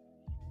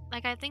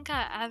 Like, I think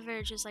our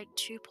average is like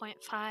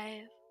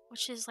 2.5,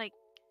 which is like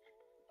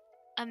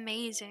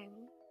amazing.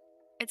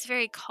 It's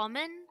very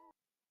common,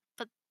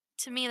 but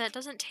to me that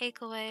doesn't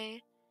take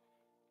away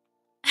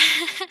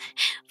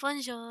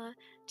bonjour,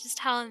 just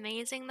how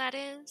amazing that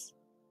is.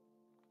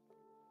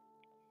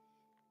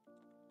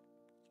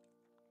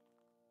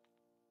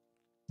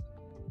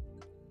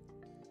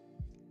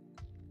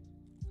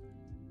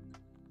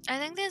 I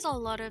think there's a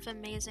lot of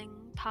amazing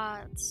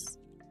parts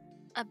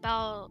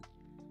about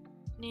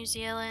New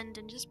Zealand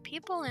and just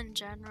people in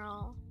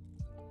general.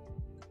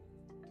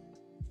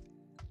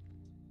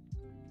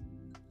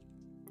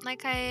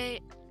 Like,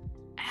 I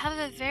have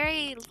a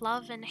very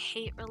love and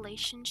hate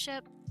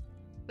relationship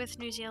with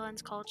New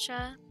Zealand's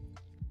culture.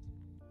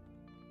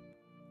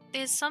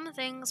 There's some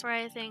things where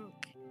I think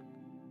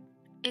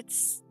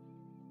it's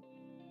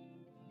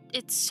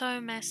so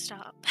messed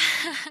up.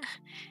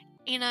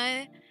 You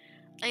know?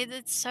 Like,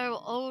 it's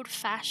so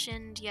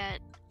old-fashioned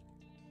yet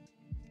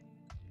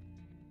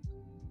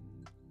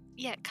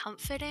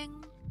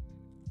comforting.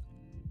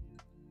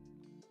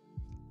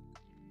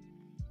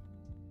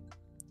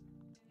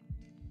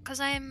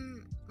 Because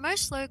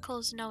most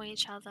locals know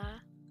each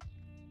other.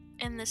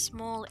 In the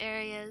small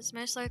areas,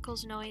 most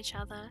locals know each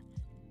other.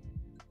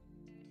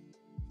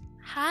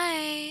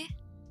 Hi!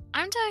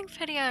 I'm doing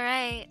pretty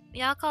alright.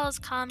 The alcohol's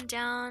calmed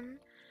down.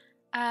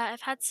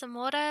 I've had some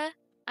water.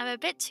 I'm a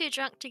bit too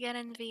drunk to get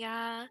in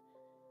VR.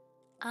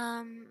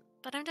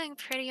 But I'm doing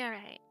pretty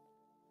alright.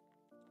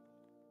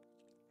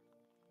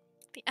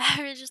 The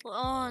average is,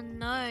 oh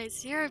no,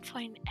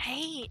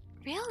 0.8.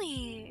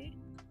 Really?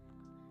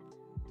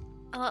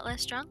 A lot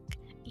less drunk?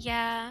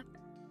 Yeah.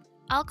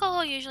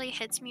 Alcohol usually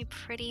hits me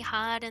pretty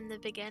hard in the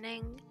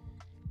beginning,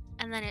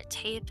 and then it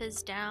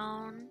tapers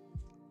down.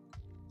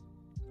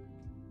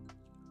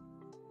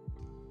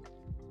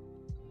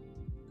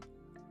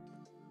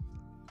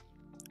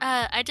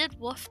 I did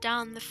wolf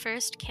down the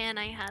first can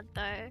I had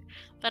though,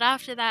 but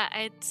after that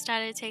I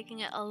started taking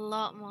it a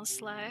lot more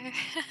slow.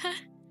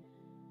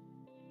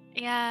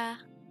 Yeah.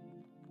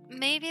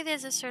 Maybe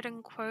there's a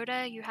certain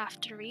quota you have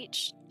to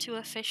reach to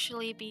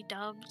officially be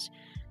dubbed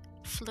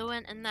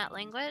fluent in that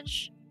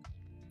language,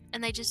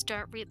 and they just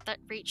don't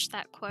reach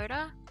that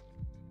quota.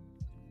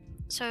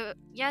 So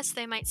yes,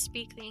 they might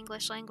speak the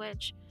English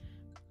language,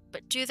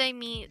 but do they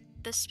meet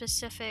the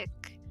specific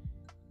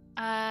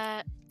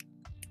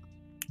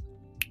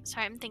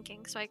sorry, I'm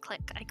thinking, so I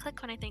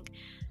click when I think,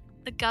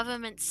 the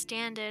government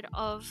standard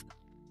of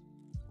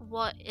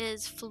what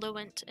is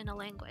fluent in a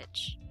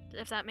language,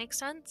 if that makes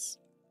sense.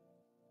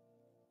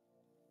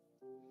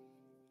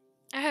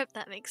 I hope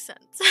that makes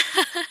sense,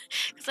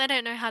 because I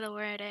don't know how to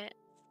word it.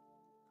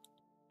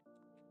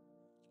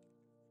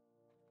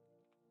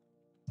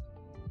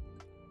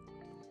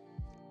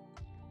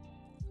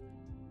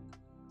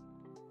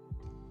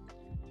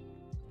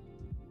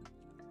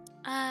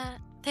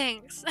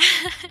 Thanks.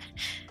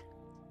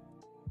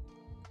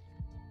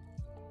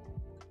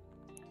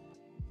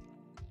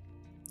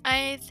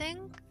 I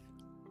think,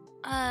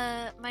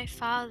 my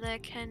father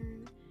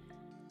can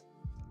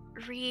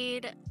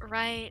read,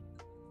 write,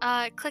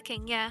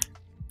 clicking, yeah.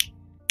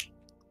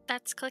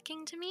 That's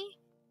clicking to me.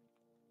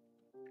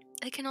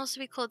 It can also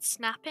be called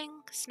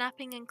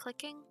snapping and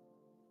clicking.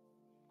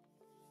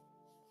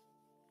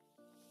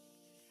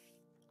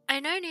 I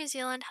know New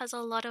Zealand has a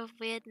lot of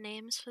weird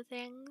names for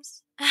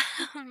things.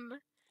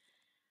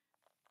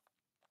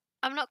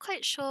 I'm not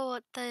quite sure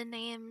what the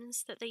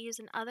names that they use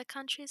in other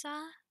countries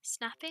are.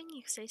 Snapping?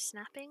 You say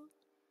snapping?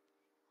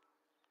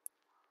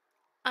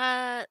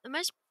 The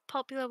most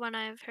popular one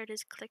I've heard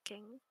is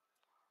clicking,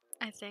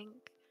 I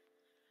think.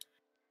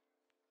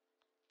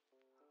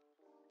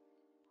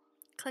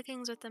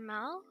 Clickings with the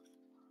mouth?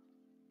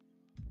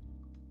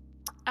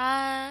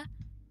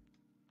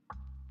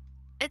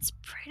 It's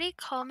pretty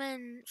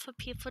common for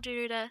people to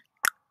do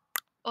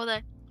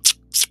the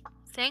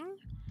thing.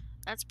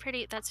 That's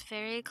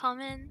very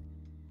common.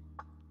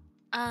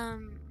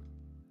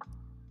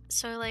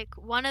 So like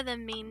one of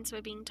them means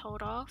we're being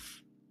told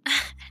off.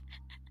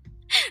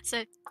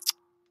 So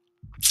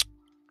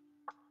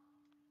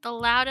the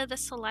louder the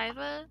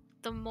saliva,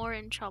 the more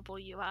in trouble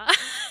you are.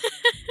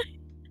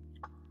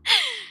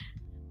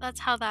 That's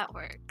how that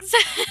works.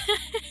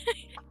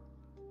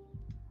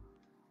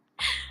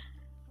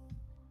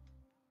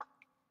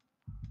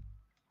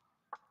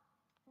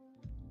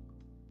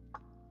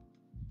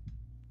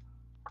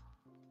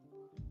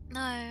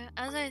 No,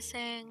 as I was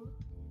saying,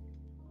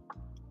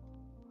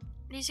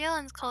 New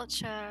Zealand's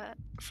culture,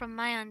 from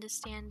my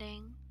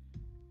understanding,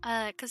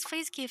 because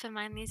please keep in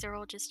mind these are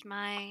all just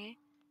my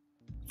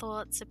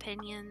thoughts,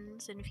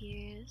 opinions, and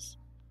views,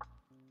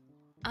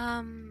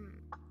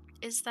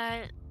 is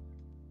that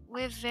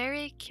we're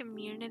very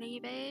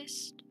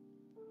community-based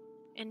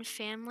and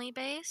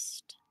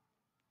family-based.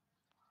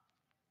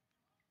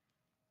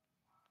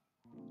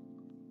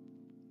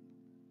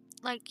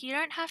 Like, you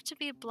don't have to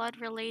be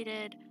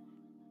blood-related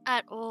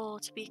at all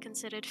to be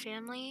considered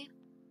family.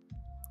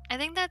 I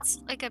think that's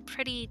like a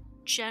pretty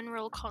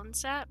general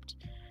concept,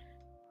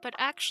 but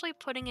actually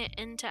putting it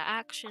into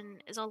action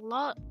is a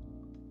lot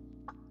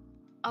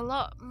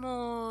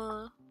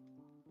more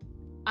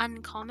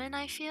uncommon,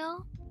 I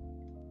feel.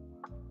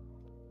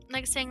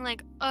 Like saying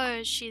like,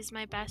 oh, she's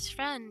my best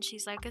friend,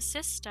 she's like a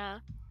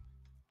sister,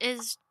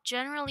 is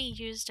generally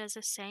used as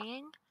a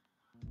saying.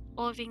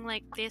 Or being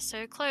like, they're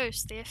so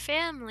close, they're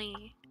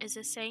family, is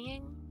a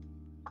saying.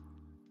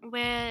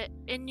 Where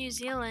in New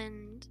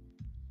Zealand,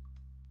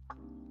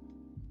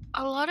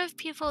 a lot of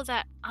people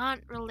that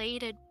aren't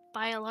related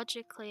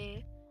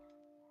biologically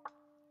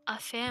are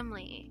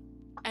family.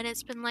 And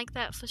it's been like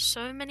that for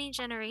so many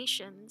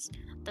generations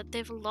that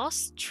they've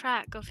lost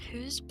track of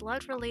who's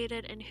blood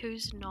related and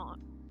who's not.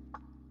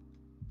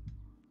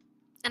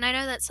 And I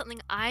know that's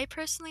something I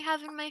personally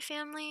have in my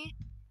family,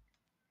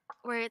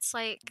 where it's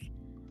like,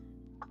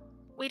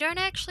 we don't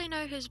actually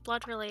know who's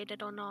blood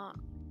related or not.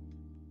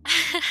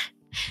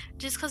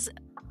 Just because,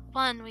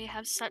 one, we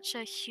have such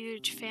a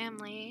huge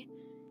family,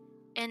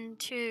 and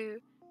two,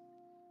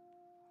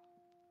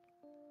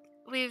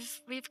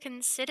 we've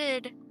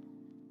considered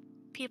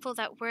people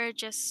that were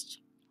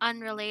just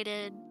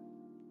unrelated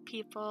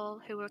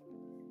people who were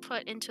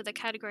put into the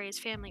category as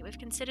family. We've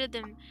considered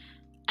them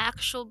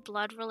actual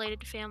blood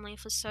related family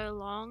for so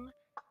long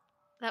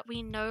that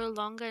we no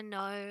longer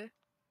know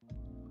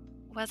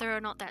whether or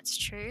not that's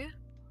true.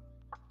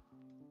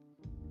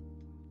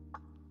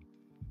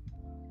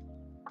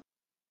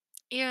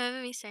 You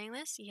remember me saying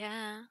this?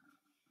 Yeah.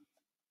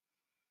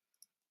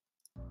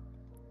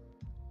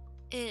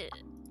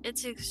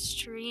 It's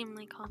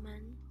extremely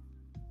common.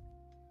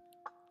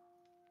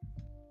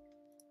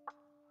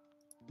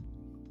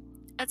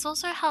 It's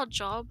also how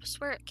jobs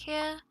work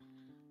here.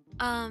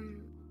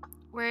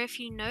 Where if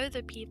you know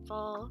the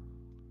people,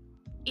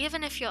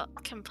 even if you're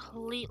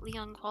completely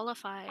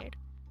unqualified,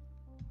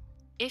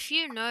 if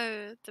you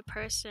know the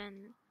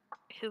person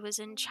who was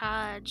in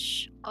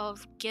charge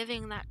of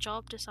giving that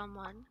job to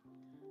someone,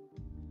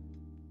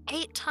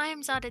 8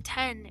 times out of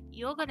 10,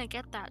 you're gonna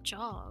get that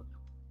job.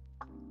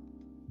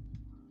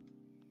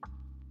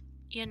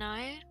 You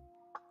know?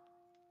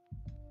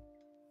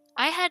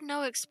 I had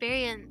no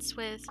experience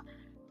with,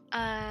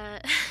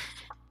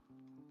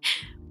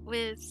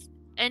 with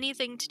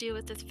anything to do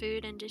with the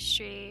food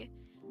industry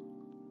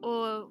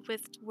or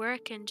with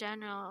work in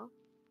general.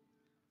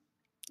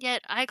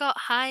 Yet I got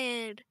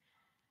hired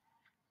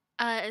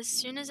as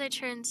soon as I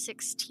turned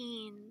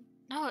 16.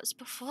 No, it was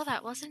before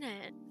that, wasn't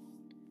it?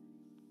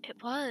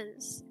 It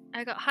was.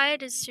 I got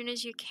hired as soon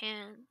as you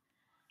can,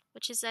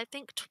 which is I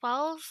think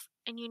 12,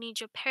 and you need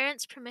your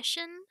parents'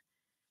 permission,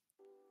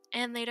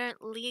 and they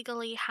don't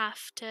legally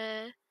have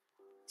to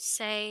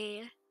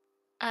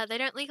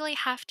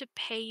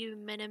pay you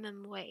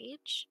minimum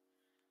wage.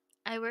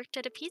 I worked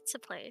at a pizza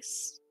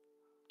place,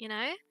 you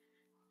know?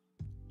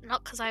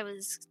 Not because I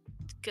was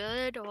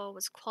good or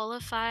was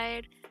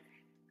qualified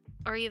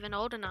or even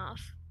old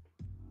enough.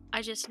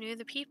 I just knew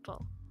the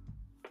people.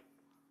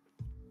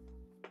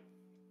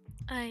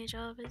 My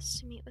job is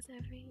to meet with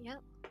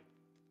Yep.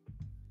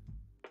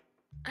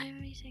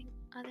 I'm reading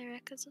other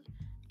records.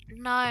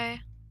 No,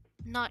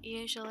 not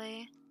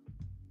usually.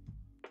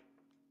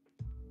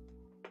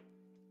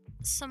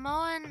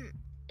 Samoan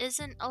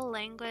isn't a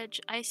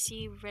language I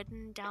see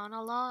written down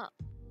a lot.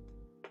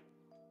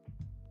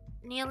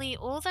 Nearly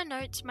all the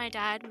notes my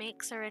dad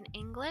makes are in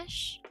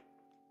English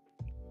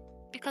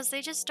because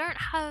they just don't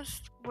have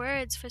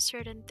words for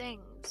certain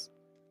things.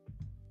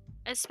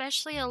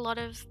 Especially a lot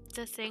of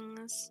the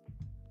things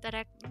that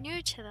are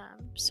new to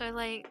them. So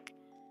like,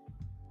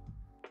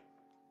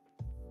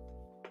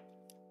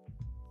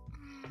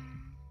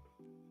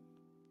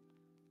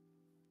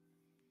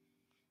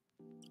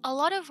 a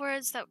lot of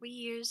words that we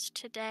use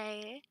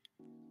today,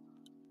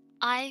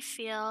 I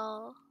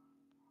feel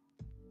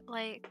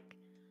like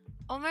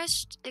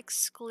almost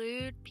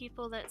exclude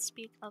people that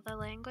speak other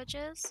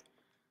languages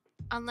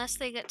unless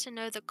they get to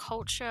know the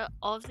culture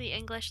of the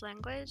English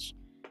language.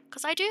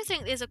 Because I do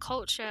think there's a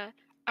culture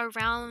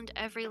around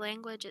every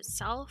language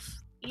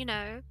itself, you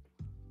know,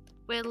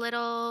 where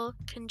little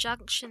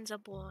conjunctions are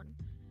born,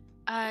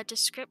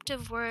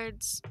 descriptive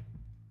words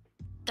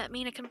that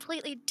mean a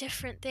completely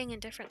different thing in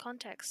different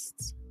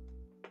contexts.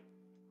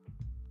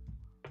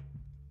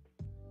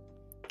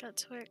 Got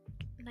to work.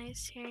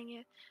 Nice hearing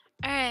you.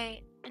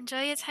 Alright,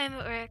 enjoy your time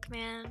at work,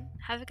 man.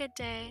 Have a good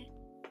day.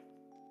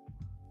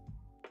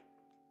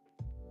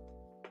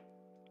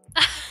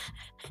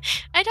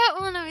 I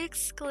don't want to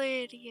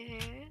exclude you.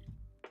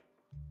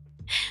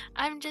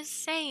 I'm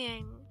just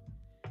saying.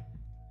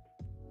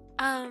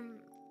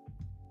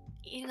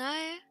 You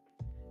know?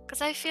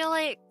 Because I feel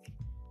like,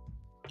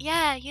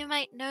 yeah, you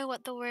might know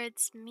what the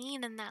words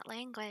mean in that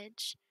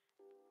language,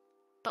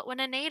 but when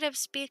a native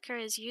speaker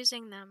is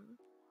using them,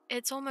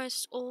 it's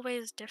almost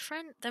always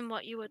different than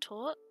what you were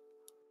taught.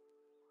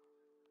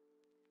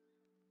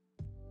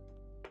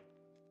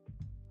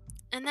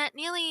 And that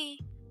nearly,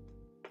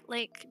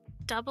 like,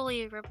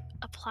 doubly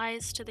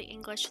applies to the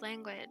English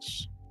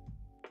language.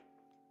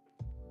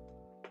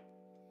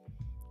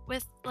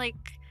 With, like,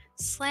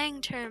 slang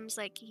terms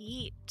like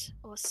yeet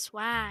or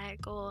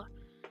swag, or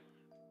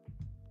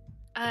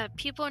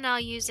people now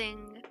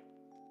using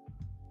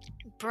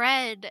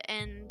bread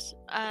and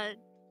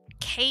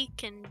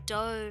cake and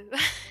dough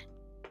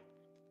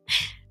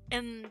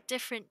in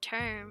different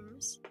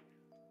terms.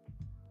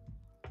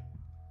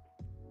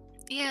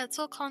 Yeah, it's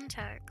all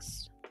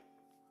context.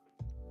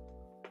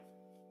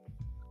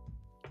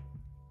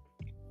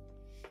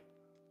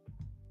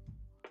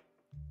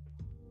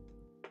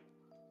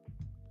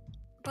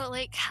 But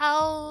like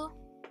how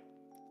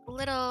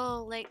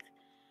little, like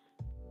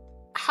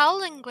how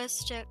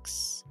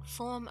linguistics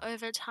form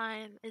over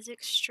time is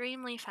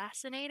extremely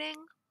fascinating.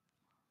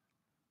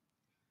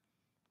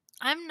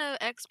 I'm no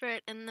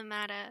expert in the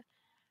matter,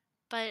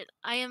 but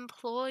I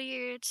implore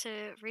you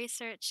to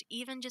research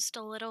even just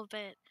a little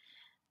bit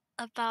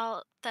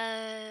about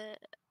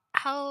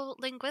how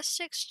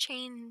linguistics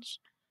change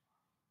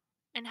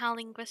and how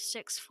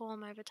linguistics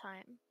form over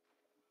time.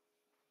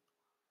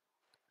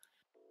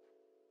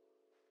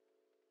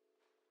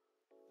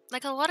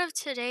 Like a lot of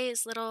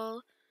today's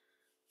little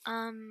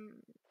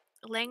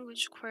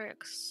language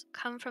quirks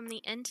come from the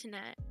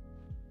internet,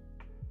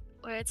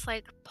 where it's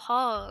like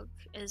Pog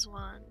is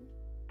one.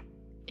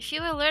 If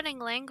you were learning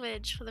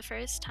language for the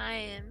first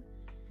time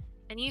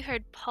and you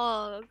heard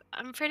Pog,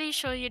 I'm pretty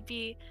sure you'd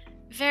be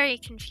very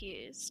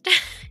confused.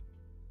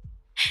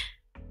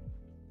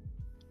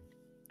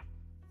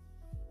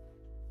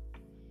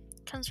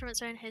 Comes from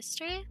its own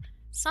history.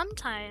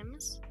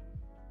 Sometimes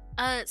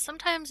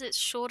it's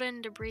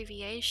shortened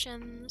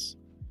abbreviations.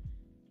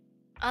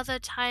 Other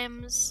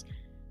times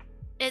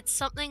it's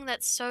something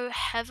that's so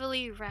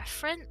heavily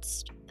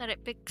referenced that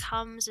it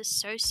becomes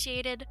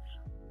associated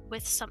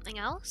with something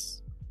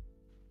else.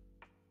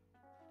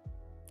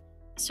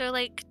 So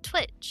like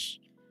Twitch,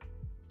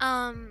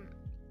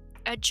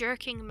 a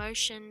jerking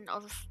motion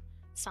of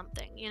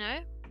something, you know?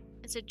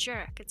 It's a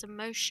jerk, it's a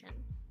motion.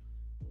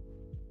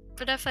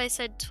 But if I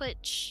said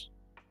Twitch,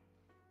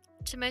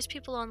 to most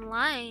people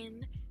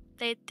online,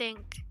 they'd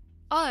think,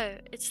 oh,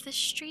 it's the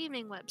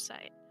streaming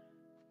website,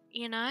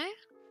 you know?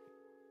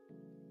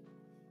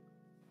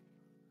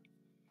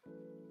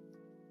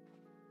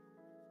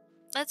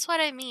 That's what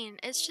I mean.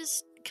 It's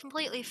just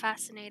completely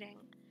fascinating.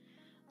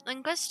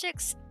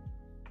 Linguistics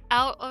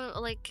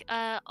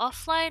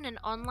offline and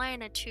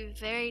online are two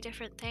very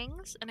different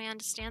things, and I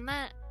understand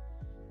that.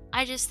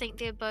 I just think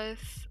they're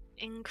both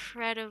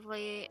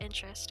incredibly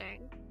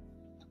interesting.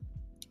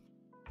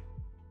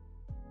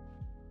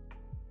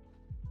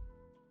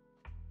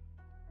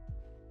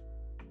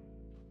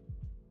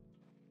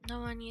 No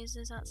one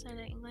uses outside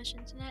the English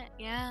internet?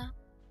 Yeah.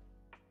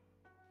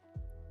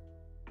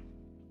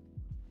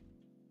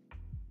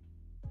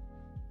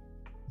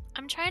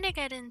 I'm trying to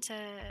get into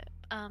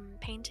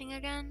painting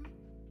again.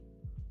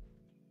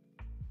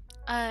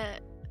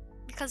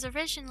 Because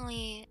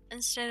originally,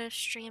 instead of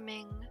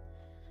streaming,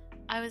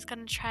 I was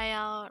gonna try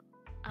out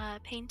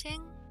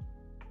painting,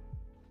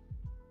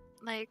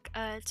 like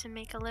to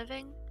make a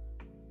living.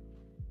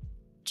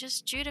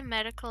 Just due to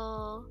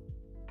medical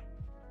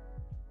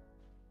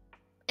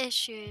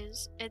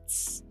issues,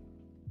 it's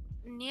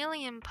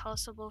nearly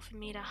impossible for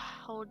me to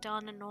hold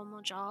down a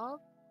normal job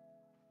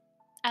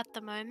at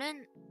the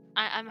moment.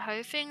 I'm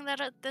hoping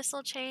that this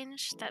will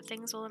change, that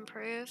things will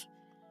improve.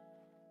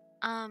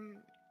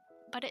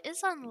 But it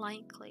is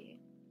unlikely.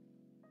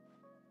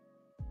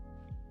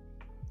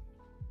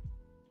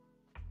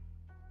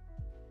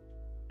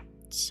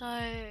 So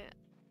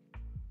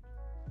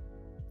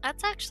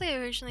that's actually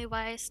originally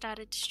why I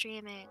started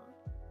streaming.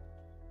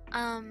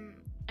 And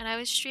I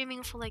was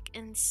streaming for like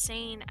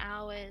insane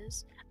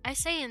hours. I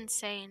say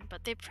insane,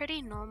 but they're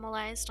pretty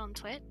normalized on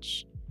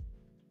Twitch.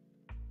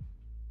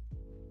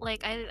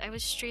 like I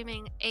was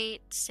streaming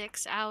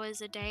 6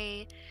 hours a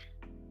day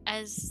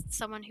as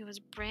someone who was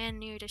brand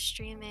new to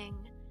streaming,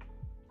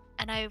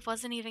 and I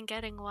wasn't even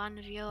getting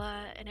one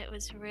viewer, and it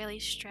was really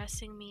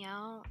stressing me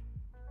out.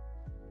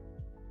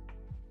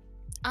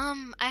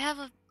 I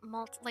have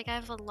I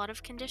have a lot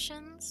of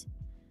conditions,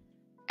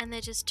 and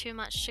they're just too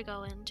much to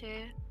go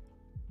into.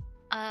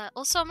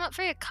 Also, I'm not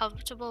very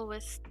comfortable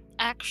with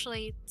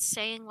actually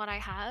saying what I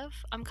have.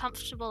 I'm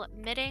comfortable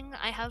admitting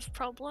I have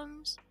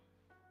problems.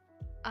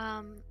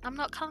 I'm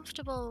not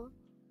comfortable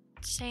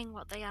saying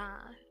what they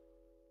are.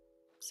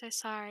 So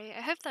sorry.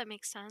 I hope that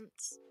makes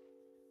sense.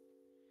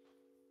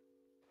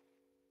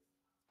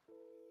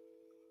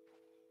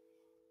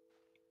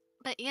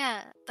 But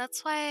yeah,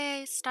 that's why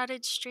I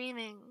started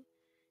streaming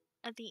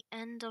at the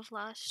end of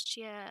last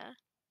year.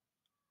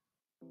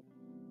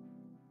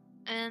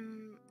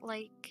 And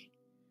like,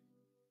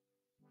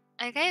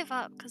 I gave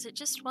up because it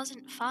just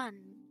wasn't fun.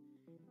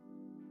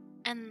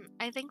 And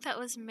I think that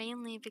was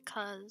mainly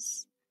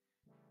because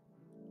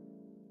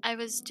I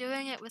was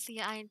doing it with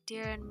the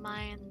idea in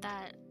mind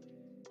that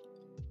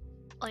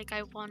like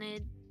I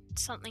wanted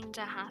something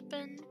to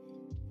happen.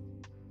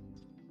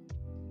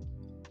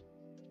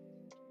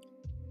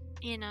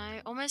 You know,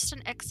 almost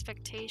an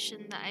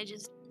expectation that I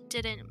just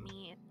didn't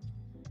meet.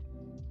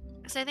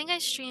 Because I think I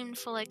streamed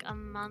for like a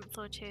month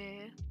or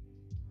two.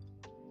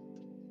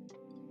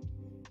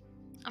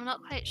 I'm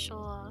not quite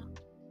sure.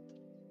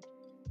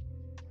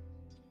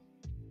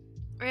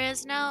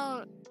 Whereas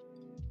now,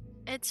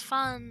 it's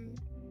fun,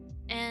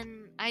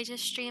 and I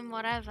just stream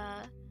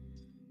whatever.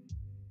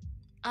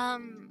 But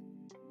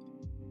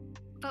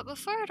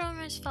before it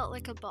almost felt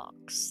like a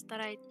box that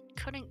I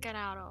couldn't get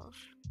out of.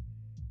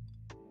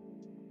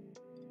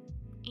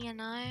 You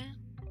know?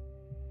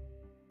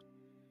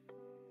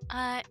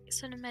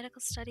 Sort of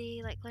medical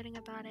study, like learning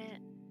about it.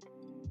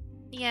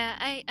 Yeah,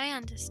 I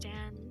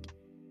understand.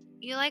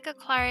 You like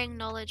acquiring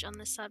knowledge on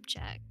the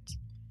subject.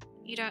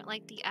 You don't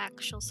like the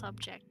actual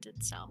subject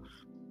itself.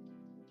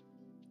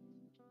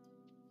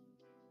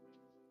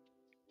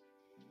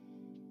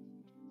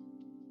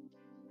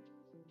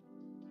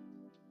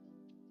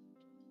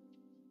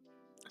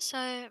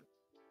 So,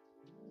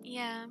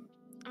 yeah,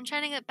 I'm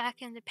trying to get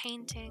back into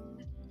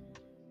painting.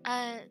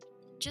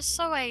 Just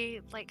so I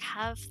like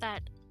have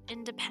that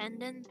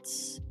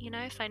independence, you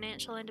know,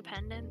 financial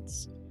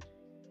independence.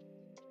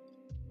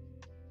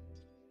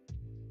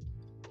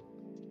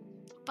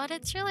 But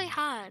it's really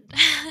hard.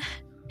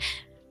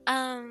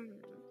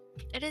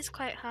 It is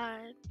quite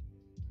hard.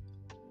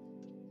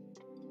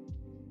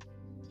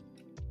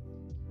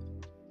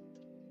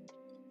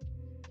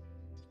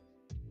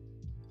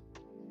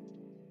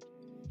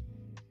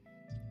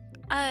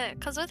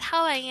 Cause with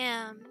how I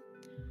am,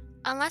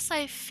 unless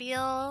I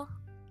feel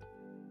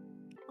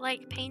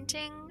like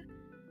painting,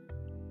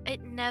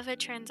 it never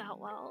turns out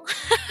well.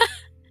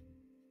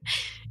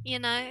 You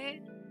know?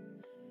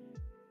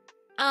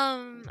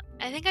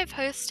 I think I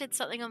posted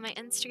something on my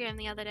Instagram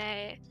the other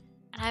day,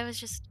 and I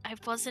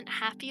wasn't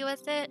happy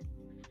with it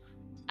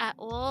at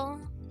all.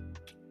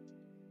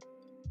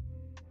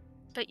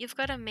 But you've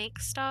got to make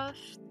stuff,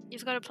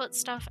 you've got to put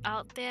stuff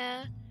out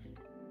there,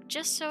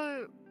 just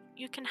so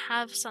you can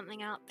have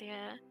something out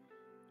there,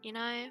 you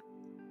know?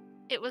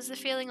 It was the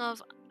feeling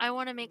of, I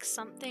want to make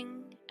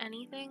something,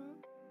 anything.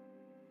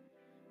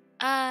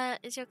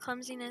 Is your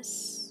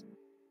clumsiness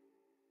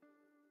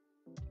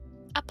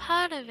a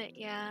part of it?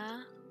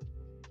 Yeah.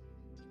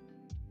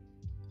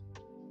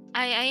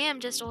 I am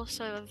just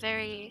also a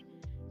very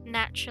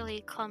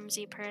naturally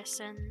clumsy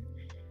person,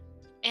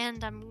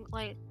 and I'm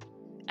like,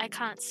 I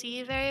can't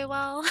see very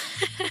well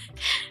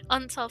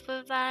on top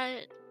of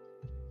that.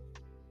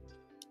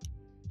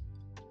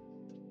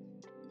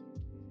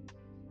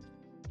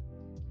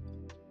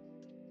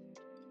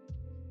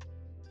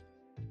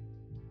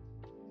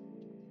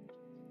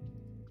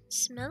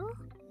 Smell?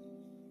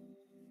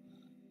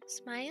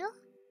 Smile?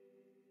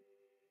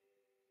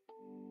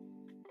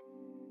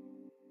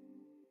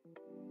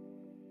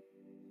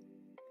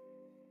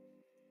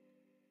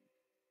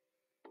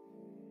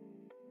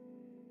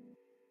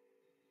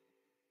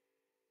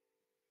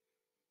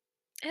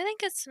 I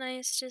think it's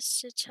nice just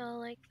to chill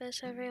like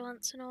this every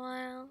once in a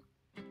while.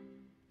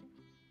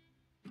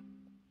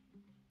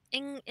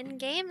 In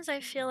games,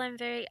 I feel I'm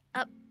very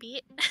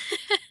upbeat.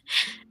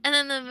 And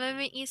then the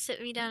moment you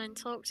sit me down and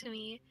talk to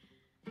me,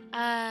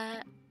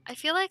 I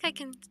feel like I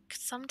can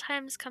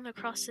sometimes come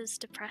across as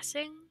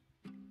depressing.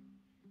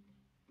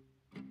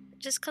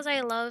 Just because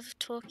I love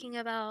talking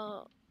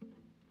about...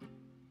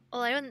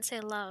 Well, I wouldn't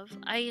say love.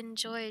 I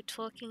enjoy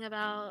talking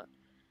about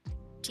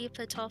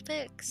deeper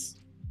topics.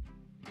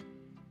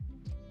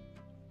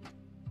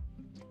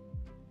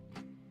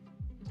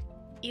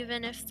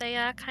 Even if they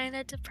are kind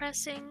of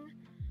depressing.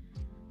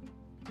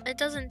 It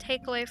doesn't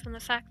take away from the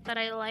fact that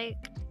I like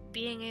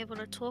being able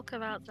to talk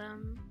about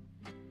them,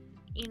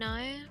 you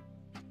know?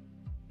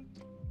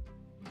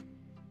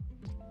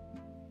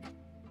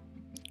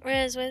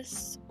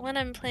 Whereas when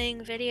I'm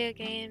playing video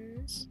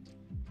games,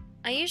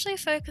 I usually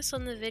focus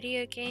on the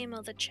video game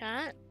or the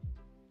chat.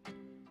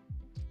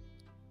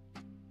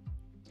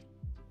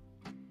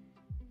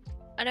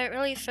 I don't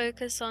really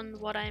focus on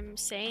what I'm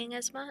saying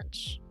as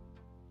much.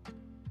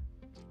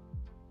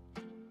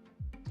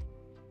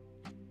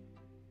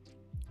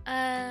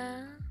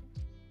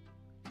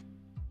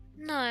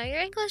 No, your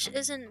English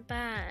isn't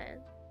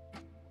bad.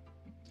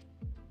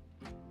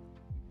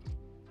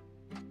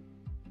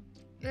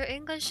 Your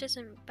English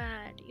isn't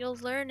bad. You're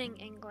learning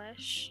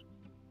English.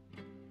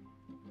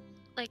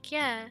 Like,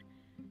 yeah,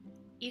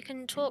 you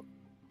can talk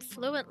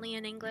fluently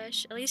in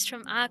English, at least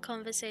from our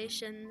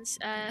conversations.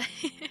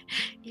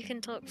 You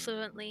can talk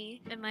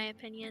fluently, in my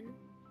opinion.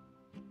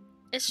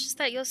 It's just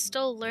that you're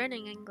still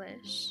learning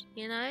English,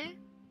 you know?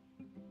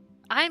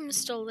 I'm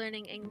still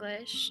learning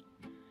English.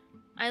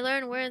 I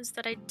learn words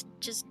that I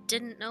just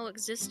didn't know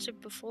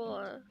existed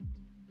before.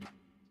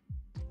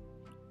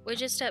 We're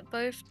just at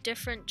both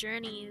different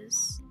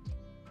journeys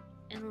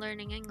in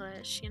learning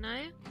English, you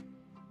know?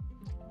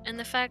 And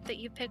the fact that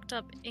you picked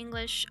up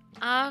English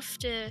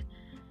after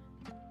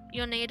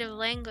your native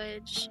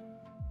language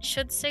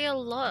should say a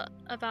lot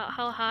about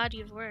how hard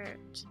you've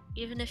worked,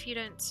 even if you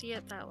don't see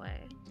it that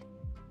way.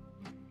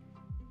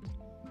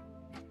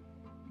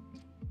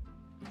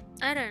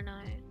 I don't know.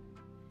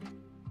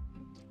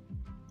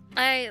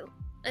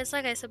 It's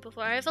like I said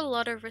before, I have a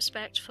lot of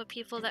respect for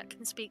people that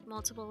can speak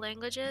multiple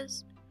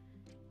languages,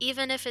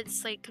 even if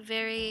it's like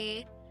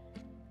very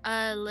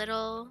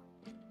little.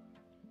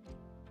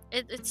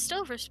 It's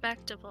still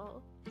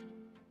respectable,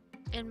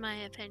 in my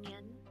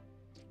opinion.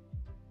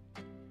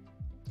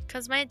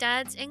 Because my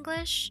dad's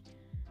English,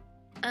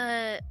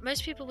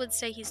 most people would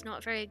say he's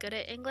not very good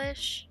at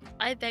English.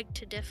 I beg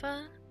to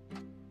differ.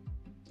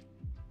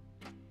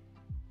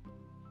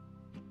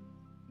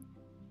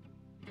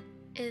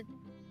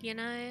 You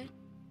know?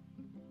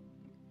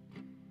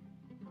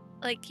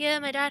 Like, yeah,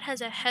 my dad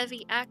has a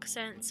heavy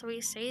accent, so he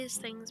says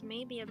things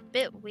maybe a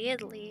bit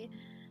weirdly,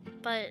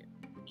 but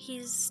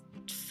he's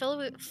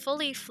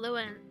fully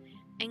fluent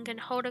and can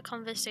hold a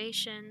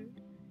conversation,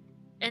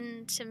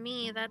 and to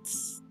me,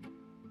 that's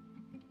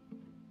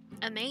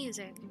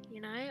amazing,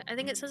 you know? I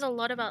think it says a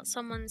lot about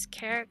someone's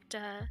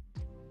character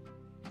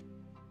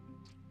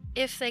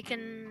if they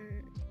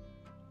can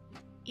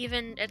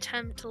even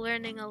attempt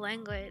learning a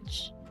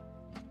language.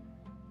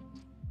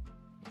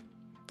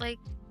 Like,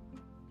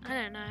 I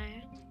don't know.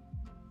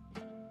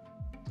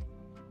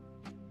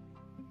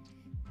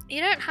 You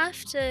don't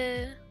have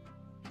to,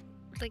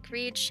 like,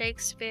 read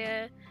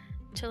Shakespeare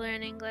to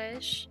learn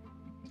English.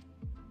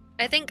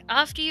 I think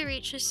after you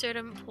reach a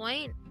certain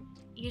point,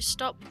 you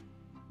stop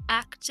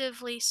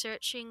actively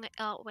searching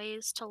out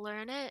ways to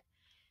learn it,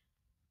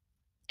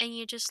 and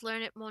you just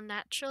learn it more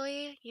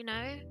naturally, you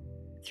know?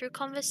 Through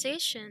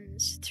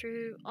conversations,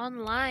 through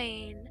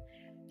online,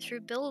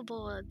 through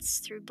billboards,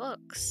 through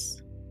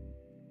books.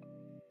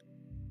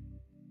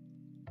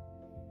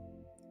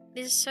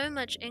 There's so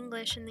much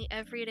English in the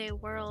everyday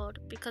world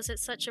because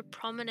it's such a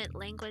prominent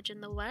language in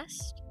the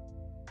West.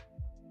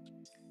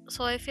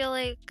 So I feel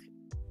like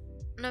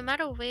no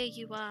matter where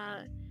you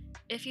are,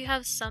 if you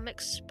have some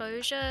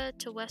exposure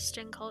to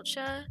Western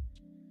culture,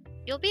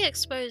 you'll be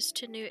exposed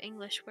to new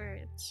English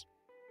words.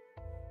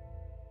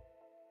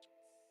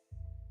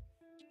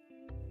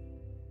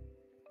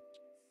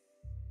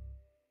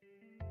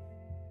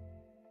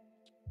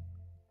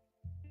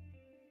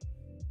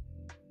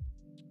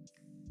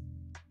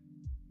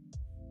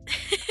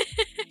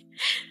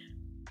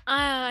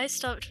 I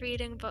stopped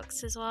reading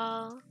books as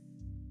well.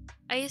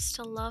 I used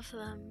to love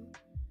them.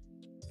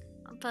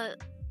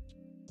 But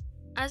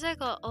as I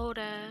got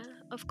older,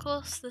 of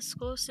course the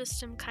school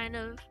system kind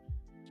of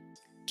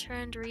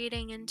turned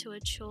reading into a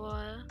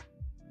chore.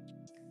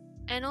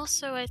 And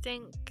also I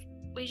think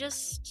I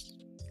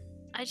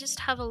just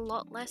have a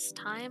lot less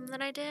time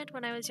than I did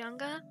when I was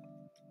younger.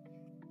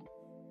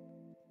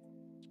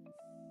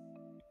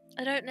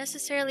 I don't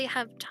necessarily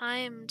have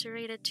time to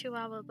read a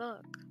 2-hour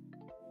book.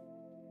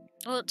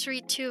 Well, to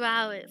read 2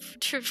 hours,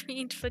 to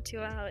read for 2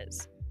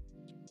 hours.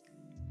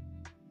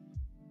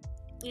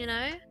 You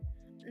know?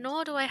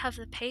 Nor do I have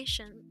the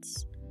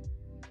patience.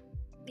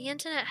 The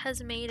internet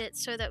has made it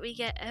so that we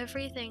get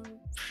everything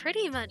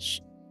pretty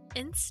much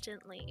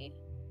instantly.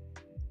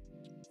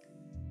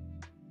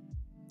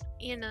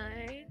 You know?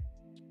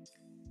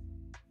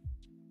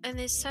 And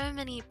there's so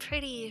many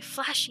pretty,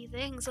 flashy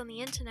things on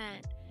the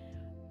internet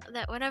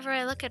that whenever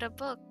I look at a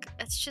book,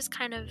 it's just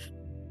kind of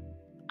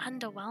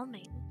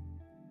underwhelming.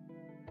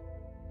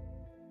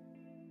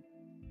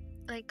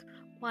 Like,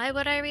 why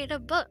would I read a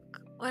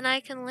book when I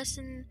can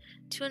listen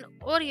to an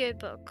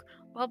audiobook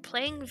while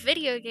playing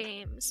video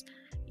games?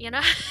 You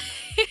know?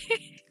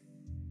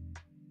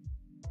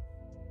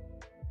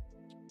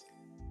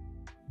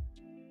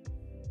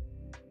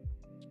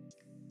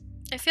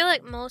 I feel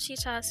like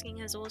multitasking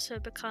has also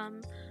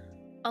become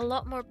a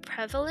lot more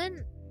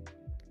prevalent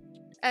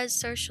as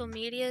social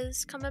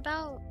medias come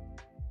about.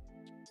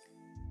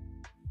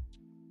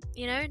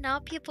 You know, now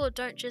people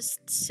don't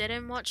just sit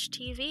and watch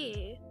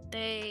TV.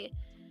 They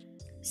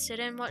sit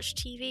and watch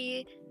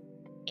TV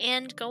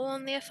and go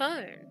on their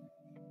phone.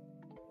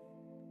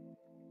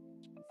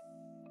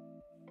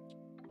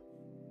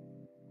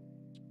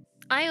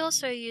 I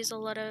also use a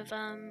lot of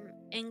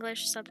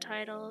English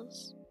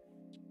subtitles.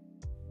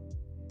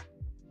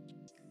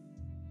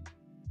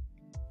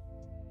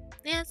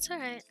 Yeah, it's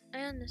alright.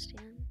 I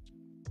understand.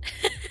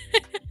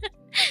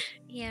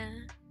 Yeah.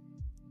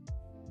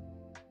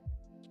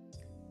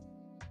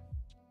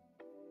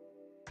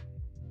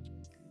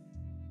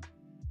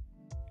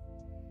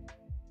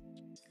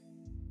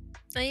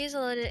 I use a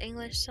lot of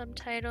English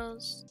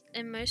subtitles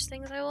in most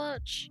things I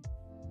watch.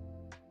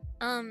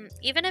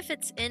 Even if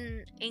it's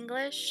in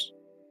English,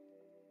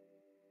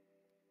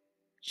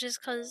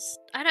 just cause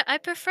I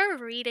prefer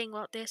reading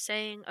what they're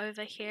saying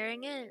over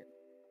hearing it.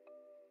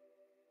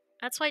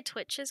 That's why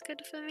Twitch is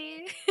good for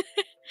me.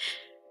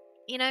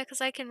 You know, cause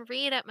I can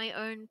read at my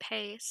own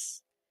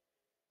pace.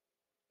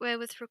 Where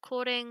with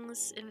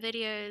recordings and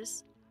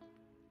videos,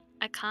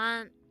 I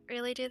can't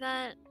really do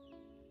that.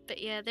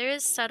 But yeah, there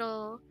is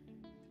subtle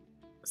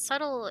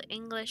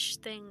English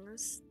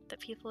things that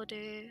people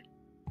do.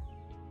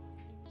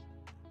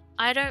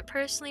 I don't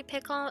personally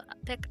pick up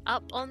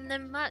on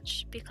them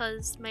much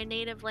because my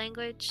native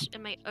language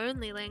and my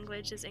only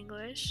language is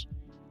English.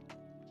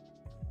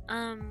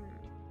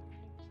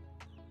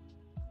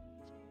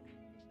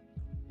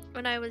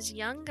 When I was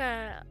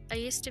younger, I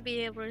used to be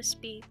able to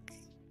speak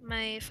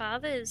my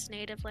father's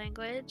native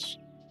language,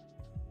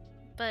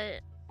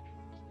 but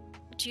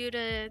due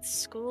to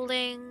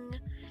schooling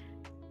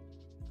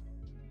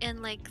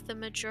and like the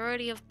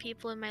majority of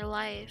people in my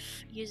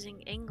life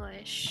using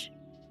English,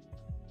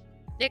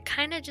 it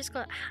kind of just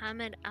got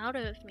hammered out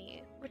of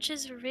me, which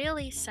is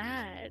really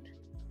sad.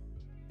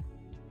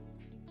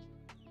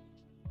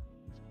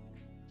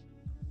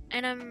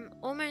 And I'm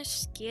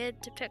almost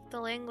scared to pick the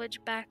language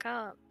back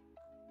up,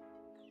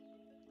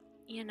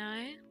 you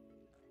know?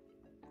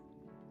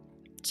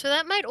 So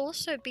that might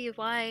also be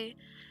why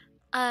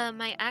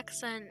my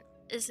accent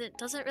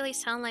doesn't really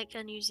sound like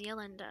a New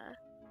Zealander.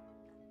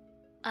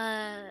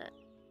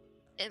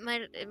 It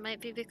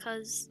might be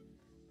because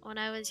when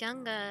I was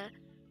younger,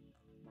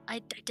 I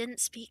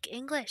didn't speak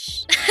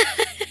English.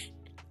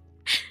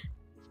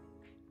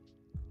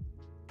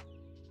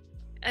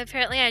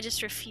 Apparently, I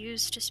just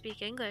refused to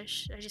speak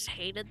English. I just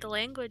hated the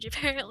language,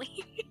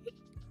 apparently.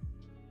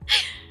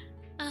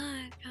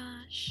 Oh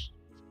gosh.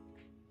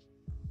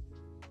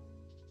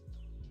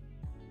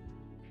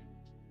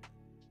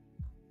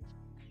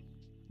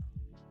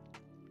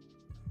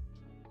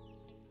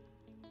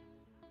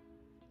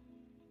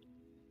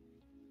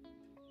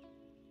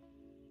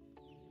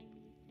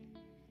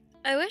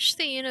 I wish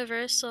the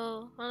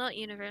universal, well, not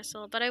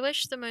universal, but I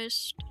wish the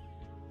most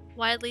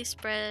widely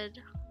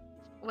spread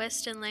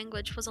Western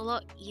language was a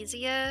lot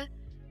easier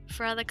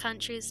for other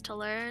countries to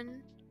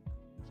learn.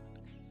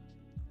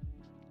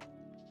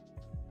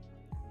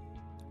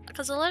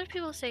 Because a lot of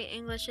people say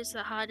English is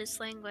the hardest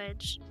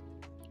language.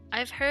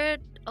 I've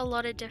heard a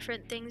lot of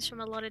different things from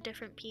a lot of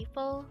different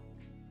people.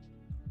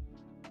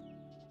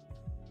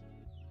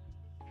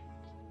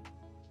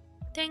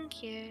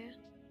 Thank you.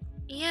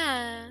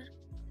 Yeah.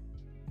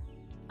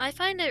 I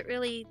find it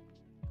really...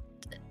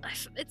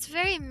 it's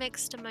very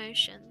mixed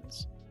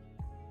emotions.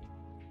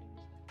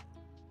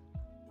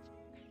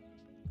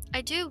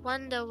 I do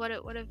wonder what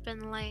it would have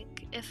been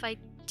like if I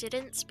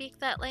didn't speak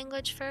that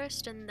language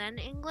first and then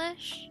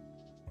English.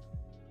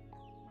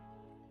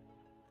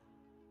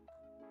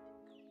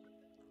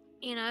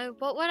 You know,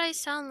 what would I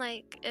sound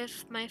like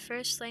if my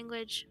first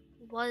language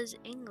was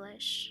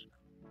English?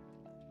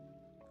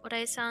 Would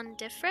I sound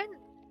different?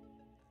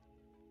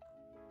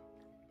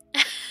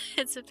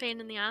 It's a pain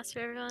in the ass for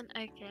everyone?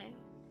 Okay.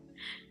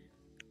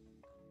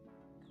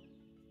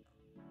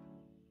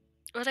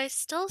 Would I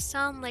still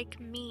sound like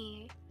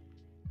me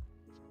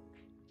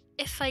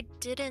if I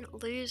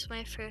didn't lose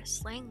my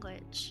first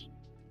language?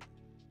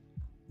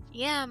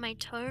 Yeah, my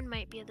tone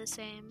might be the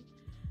same,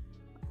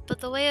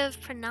 but the way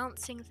of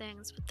pronouncing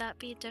things, would that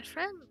be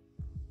different?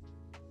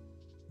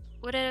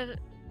 Would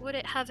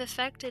it have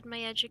affected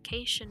my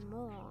education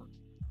more?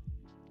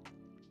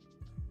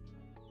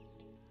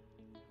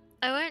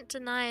 I won't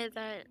deny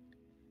that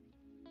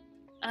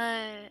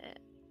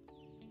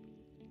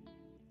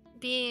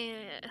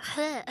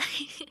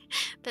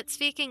that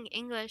speaking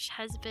English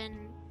has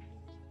been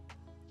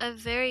a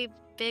very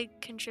big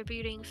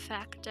contributing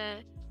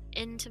factor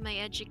into my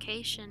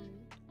education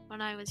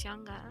when I was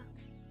younger.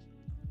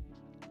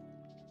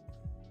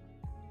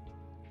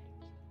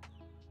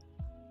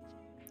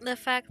 The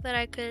fact that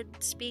I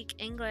could speak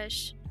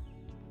English,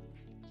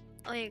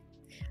 like,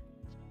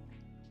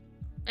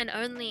 and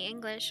only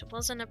English,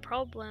 wasn't a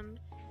problem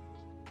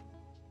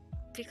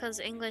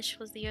because English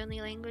was the only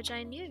language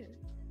I knew.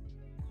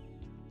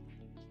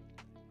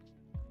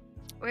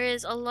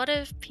 Whereas a lot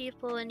of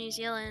people in New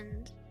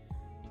Zealand,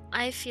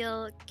 I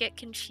feel, get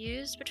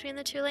confused between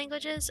the two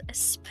languages,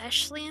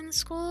 especially in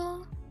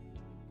school.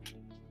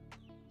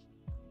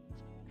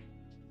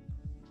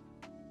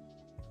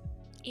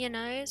 You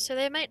know, so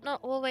they might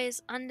not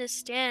always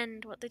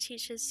understand what the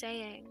teacher's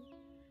saying.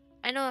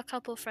 I know a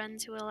couple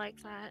friends who are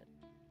like that,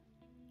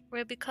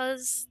 where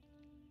because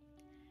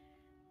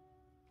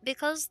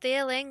because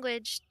their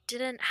language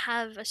didn't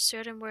have a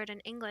certain word in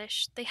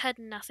English, they had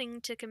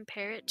nothing to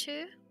compare it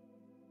to.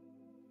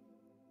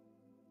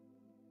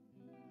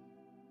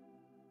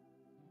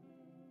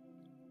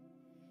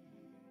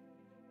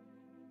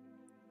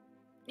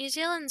 New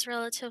Zealand's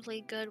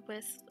relatively good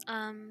with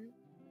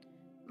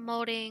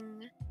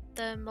molding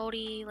the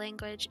Māori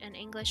language and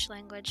English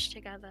language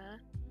together.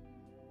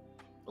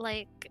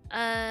 Like,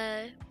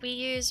 we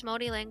use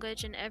Māori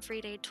language in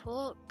everyday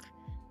talk.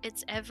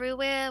 It's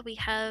everywhere. We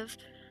have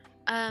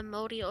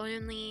Māori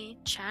only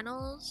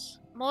channels.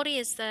 Māori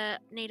is the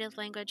native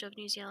language of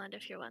New Zealand,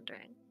 if you're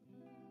wondering.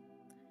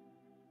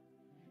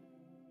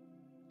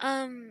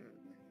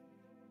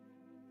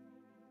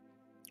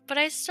 But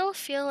I still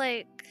feel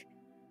like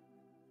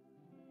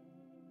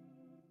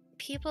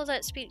people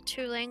that speak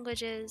two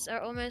languages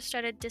are almost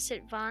at a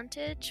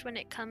disadvantage when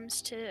it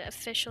comes to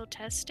official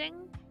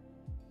testing.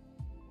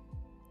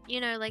 You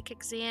know, like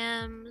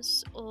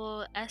exams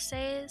or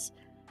essays,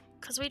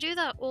 because we do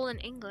that all in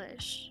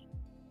English.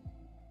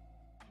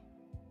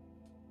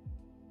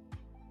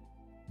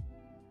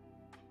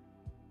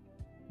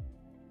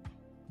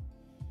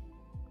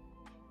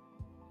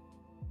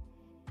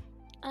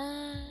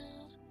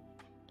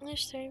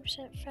 English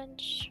 30%,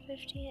 French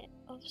 50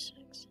 of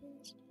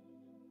Saxons.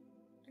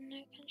 And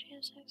no country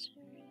has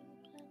Saxon on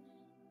the planet.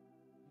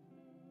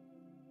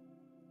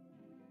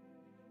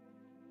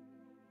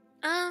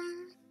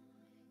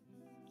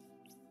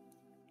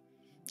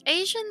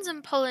 Asians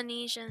and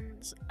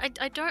Polynesians. I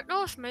don't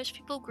know if most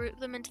people group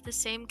them into the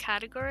same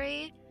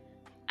category.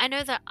 I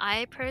know that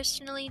I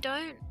personally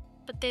don't,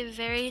 but they're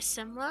very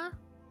similar,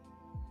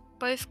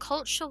 both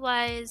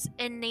culture-wise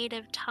and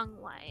native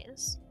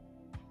tongue-wise.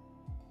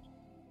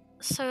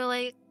 So,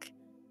 like,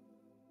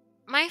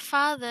 my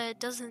father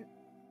doesn't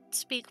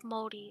speak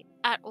Māori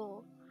at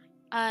all.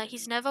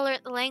 He's never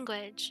learnt the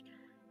language,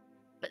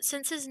 but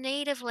since his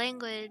native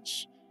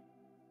language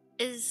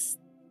is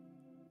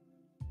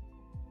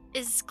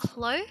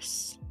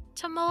close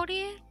to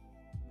Māori,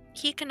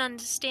 he can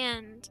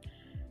understand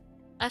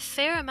a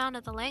fair amount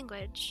of the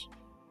language,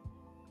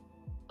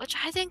 which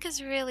I think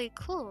is really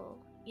cool,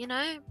 you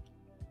know?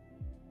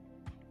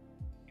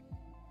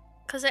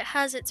 Because it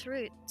has its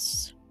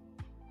roots.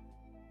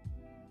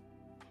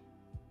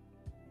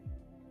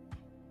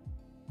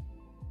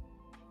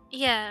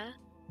 Yeah.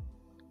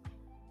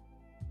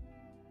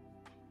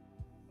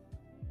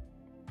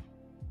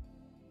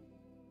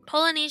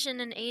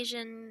 Polynesian and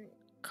Asian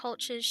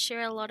cultures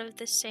share a lot of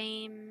the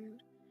same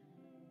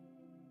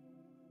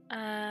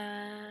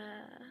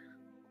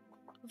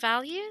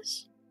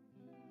values.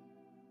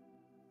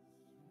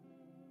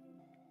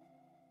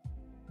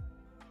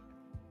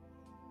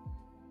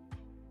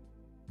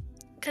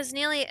 Because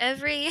nearly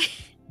every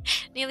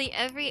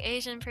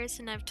Asian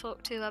person I've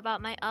talked to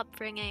about my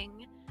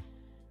upbringing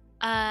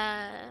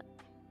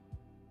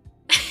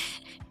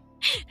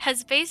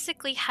has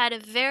basically had a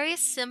very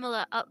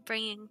similar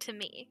upbringing to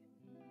me.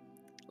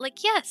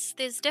 Like, yes,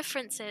 there's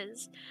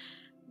differences,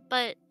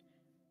 but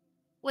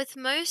with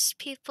most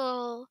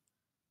people,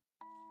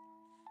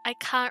 I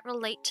can't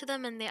relate to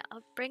them and their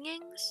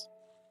upbringings.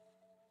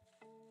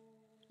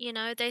 You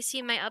know, they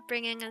see my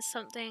upbringing as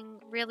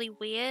something really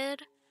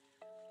weird,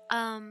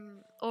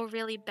 or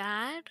really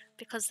bad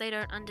because they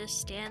don't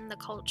understand the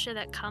culture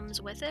that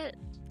comes with it.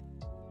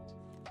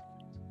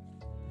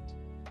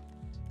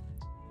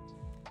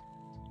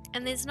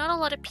 And there's not a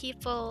lot of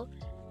people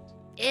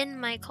in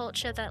my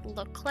culture that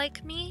look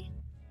like me,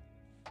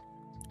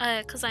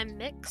 because I'm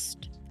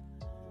mixed.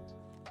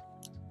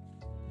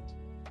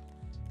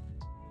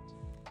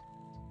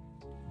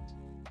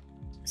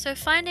 So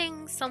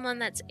finding someone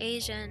that's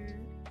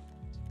Asian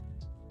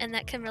and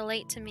that can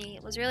relate to me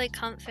was really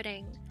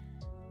comforting,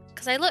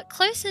 because I look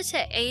closer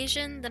to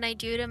Asian than I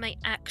do to my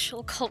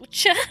actual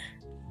culture.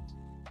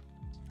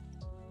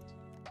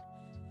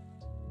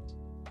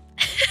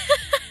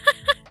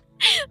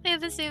 They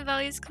have the same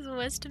values because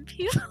Western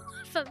people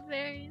are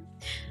very...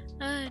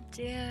 Oh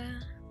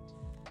dear.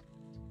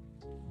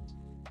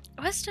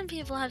 Western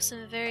people have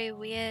some very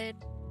weird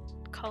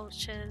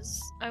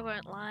cultures, I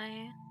won't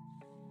lie.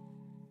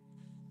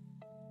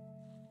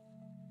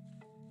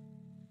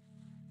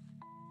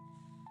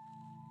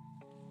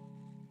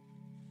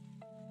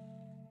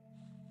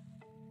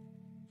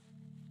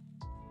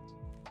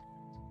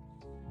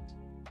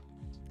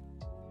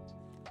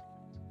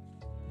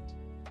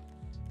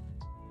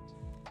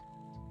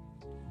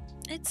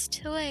 It's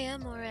 2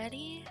 AM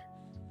already?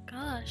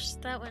 Gosh,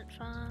 that went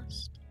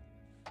fast.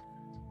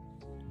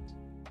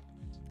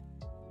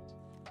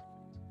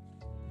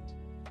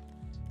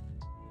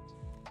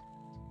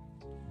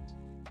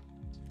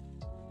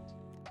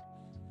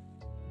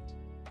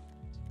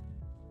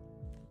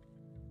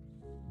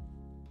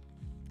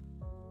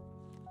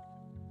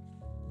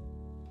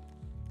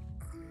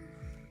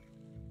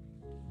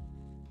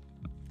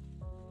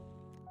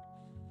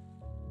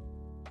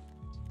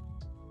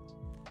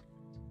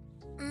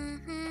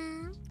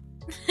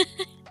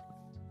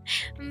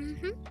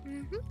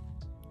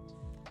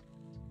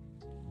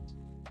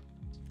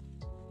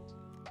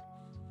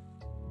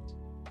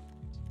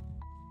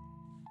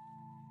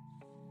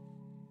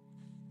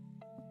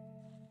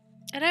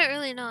 don't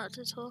really know what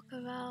to talk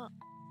about.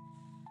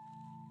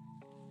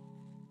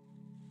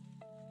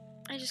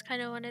 I just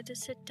kind of wanted to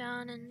sit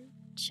down and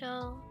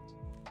chill,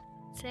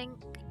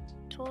 think,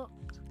 talk.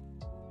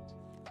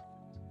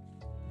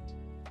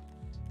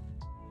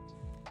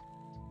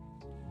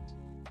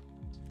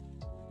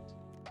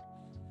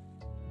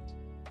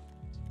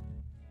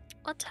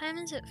 What time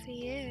is it for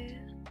you?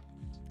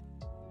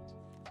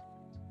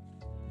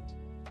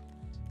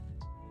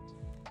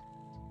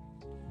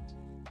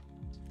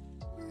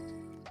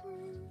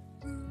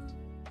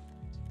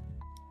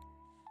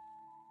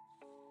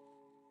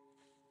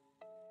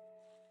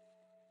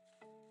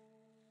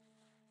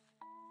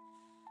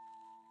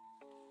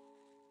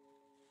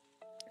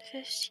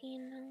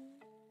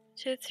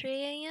 So 3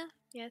 a.m.?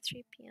 Yeah,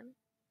 3 p.m.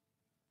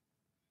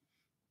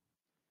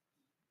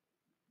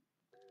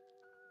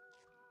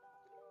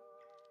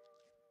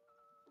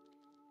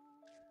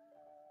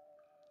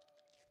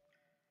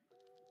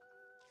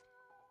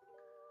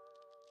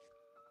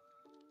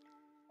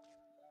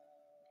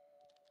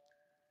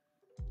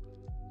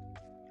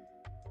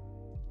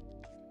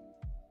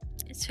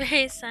 It's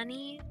very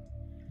sunny.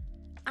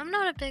 I'm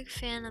not a big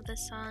fan of the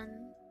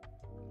sun.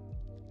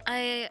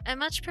 I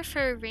much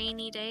prefer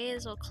rainy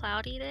days or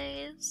cloudy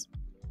days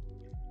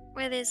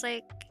where there's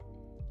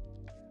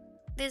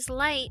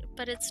light,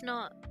 but it's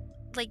not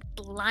like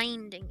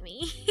blinding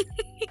me.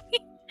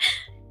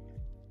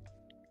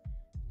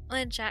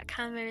 When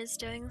Jackhammer is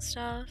doing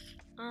stuff.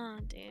 Oh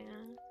dear.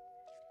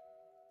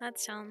 That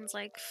sounds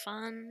like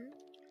fun.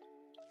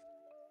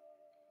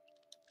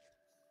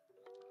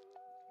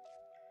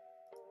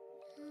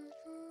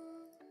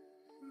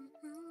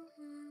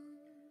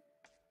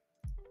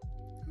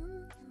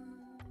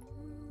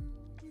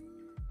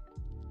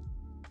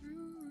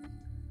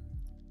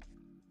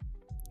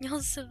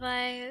 You'll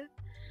survive.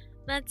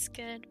 That's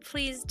good.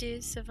 Please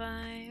do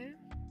survive.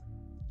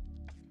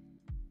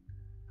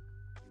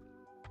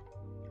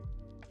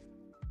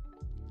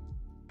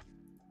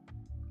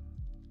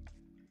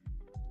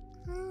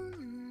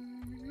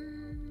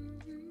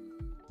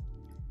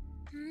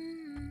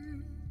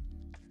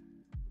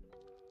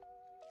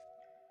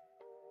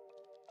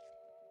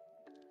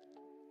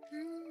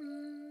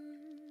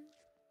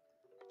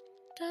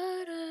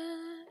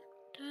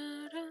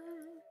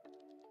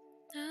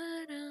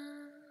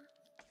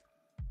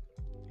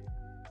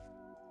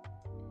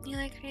 You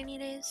like rainy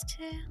days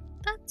too?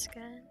 That's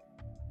good.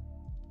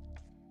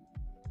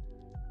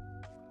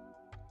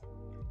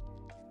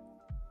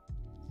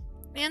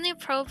 The only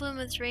problem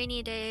with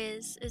rainy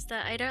days is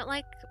that I don't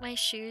like my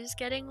shoes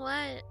getting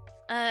wet.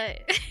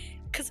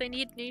 Cause I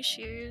need new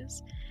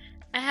shoes.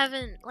 I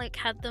haven't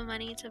had the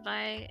money to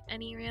buy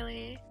any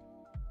really.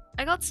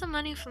 I got some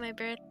money for my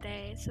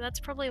birthday, so that's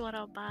probably what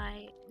I'll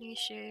buy, new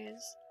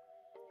shoes.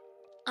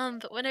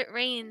 But when it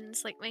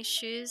rains, my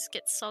shoes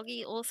get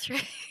soggy all through.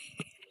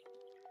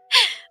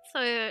 So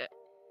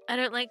I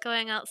don't like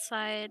going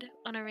outside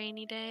on a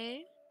rainy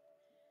day.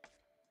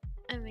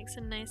 It makes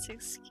a nice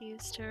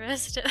excuse to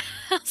rest at the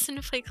house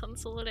and play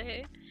console all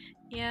day.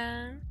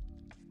 Yeah.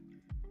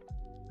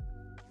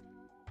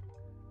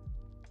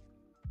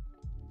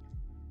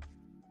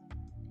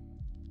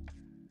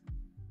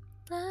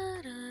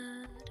 Da, da,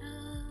 da,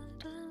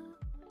 da,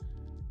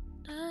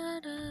 da,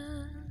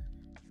 da,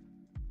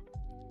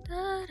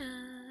 da,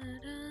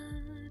 da,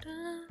 da,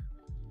 da.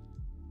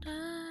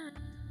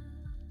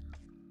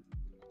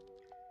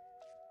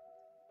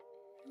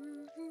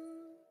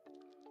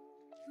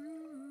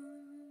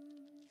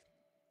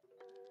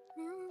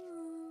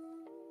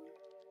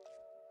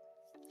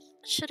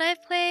 Should I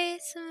play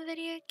some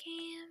video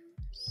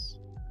games?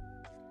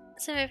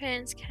 So my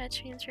parents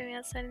catch me and throw me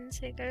outside and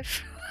say go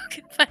for a walk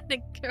and find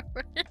a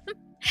girlfriend.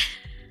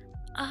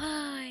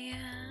 Oh yeah.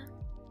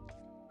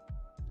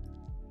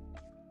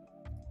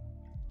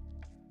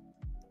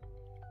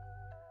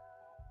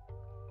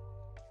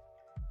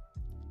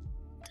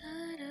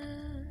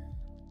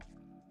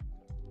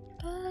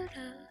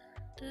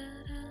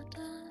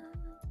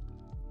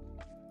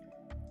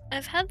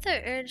 I've had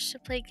the urge to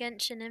play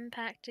Genshin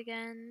Impact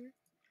again,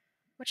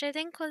 which I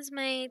think was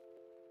my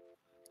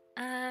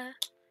the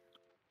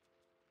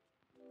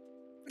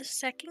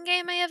second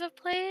game I ever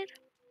played.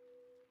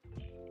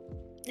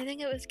 I think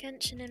it was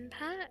Genshin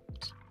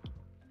Impact.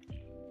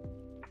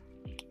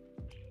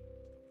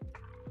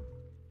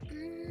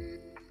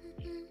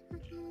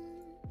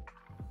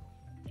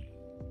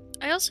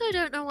 I also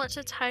don't know what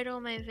to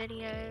title my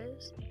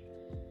videos.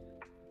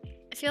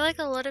 I feel like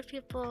a lot of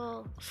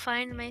people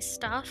find my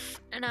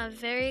stuff and are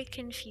very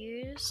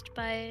confused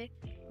by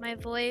my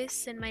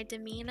voice and my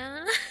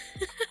demeanor.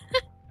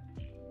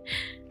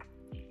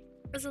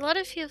 There's a lot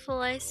of people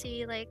I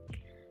see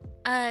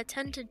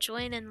tend to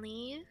join and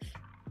leave,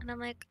 and I'm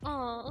like,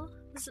 oh,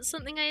 is it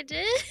something I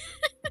did?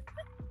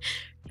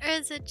 Or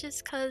is it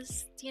just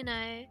cause, you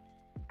know,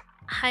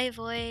 high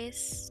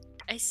voice,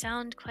 I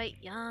sound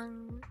quite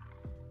young,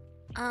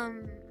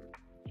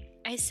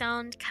 I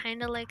sound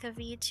kinda like a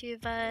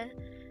VTuber,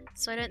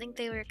 so I don't think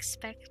they were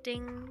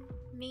expecting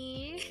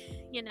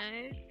me, you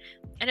know?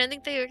 I don't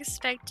think they were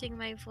expecting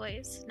my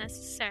voice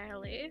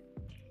necessarily.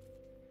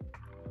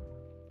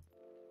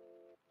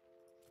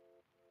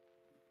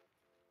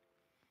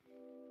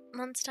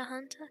 Monster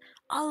Hunter?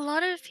 A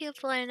lot of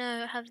people I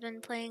know have been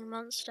playing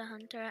Monster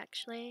Hunter,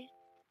 actually.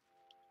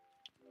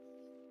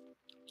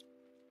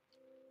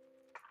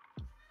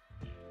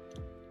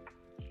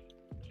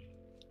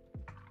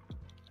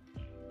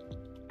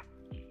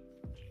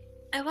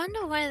 I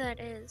wonder why that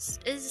is.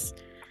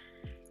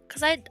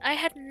 Because I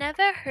had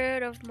never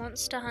heard of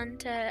Monster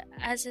Hunter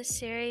as a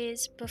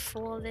series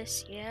before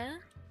this year.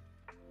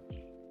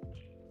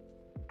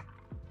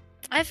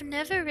 I've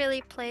never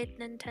really played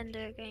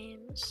Nintendo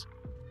games.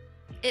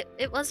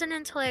 It wasn't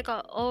until I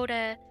got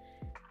older.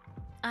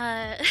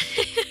 Okay,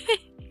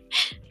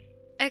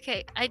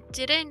 I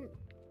didn't.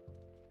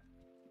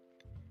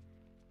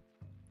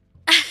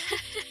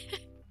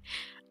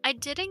 I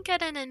didn't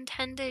get a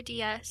Nintendo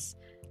DS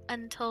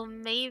until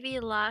maybe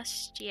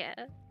last year.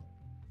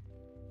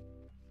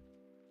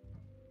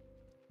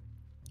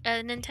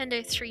 A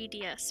Nintendo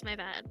 3DS, my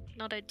bad,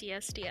 not a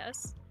DS.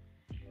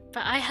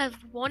 But I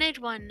have wanted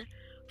one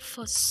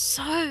for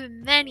so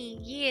many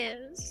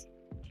years.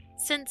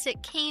 Since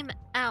it came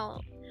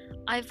out,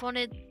 I've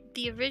wanted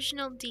the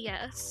original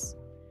DS.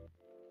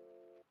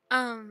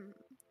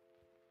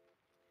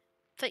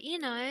 But you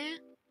know,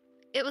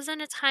 it was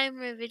in a time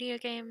where video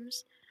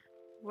games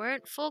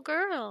weren't for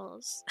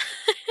girls.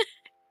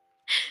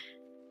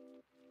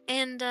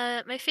 And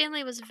my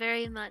family was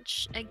very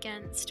much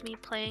against me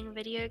playing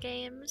video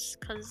games,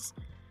 because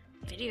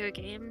video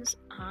games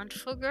aren't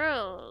for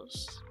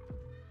girls.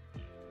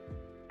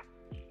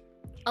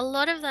 A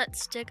lot of that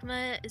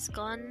stigma is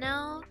gone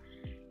now.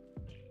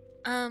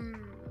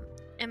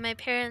 And my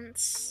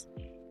parents,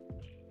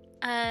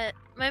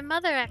 my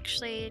mother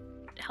actually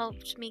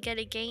helped me get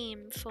a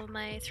game for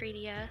my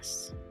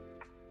 3DS.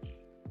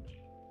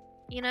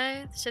 You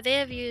know, so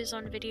their views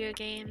on video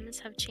games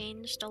have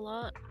changed a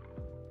lot.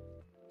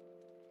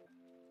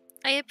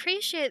 I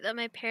appreciate that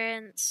my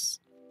parents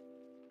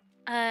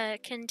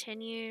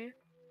continue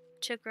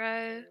to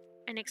grow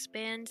and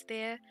expand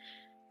their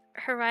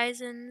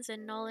horizons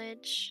and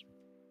knowledge.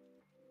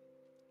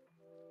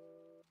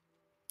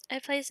 I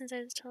play since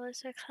I was taller,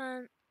 so I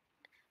can't.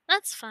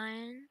 That's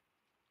fine.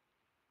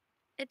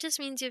 It just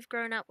means you've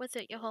grown up with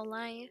it your whole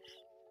life.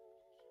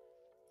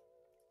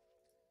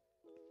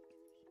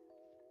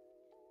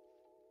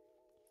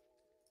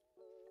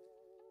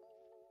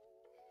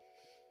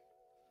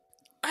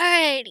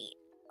 Alrighty.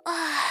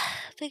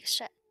 Big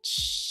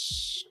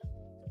stretch.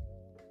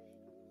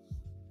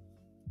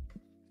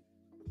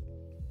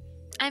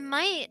 I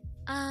might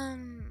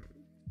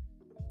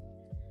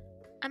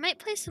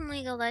play some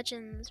League of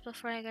Legends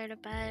before I go to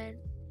bed.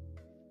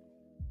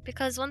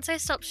 Because once I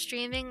stop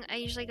streaming, I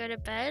usually go to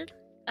bed.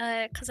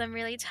 Because I'm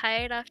really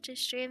tired after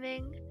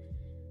streaming.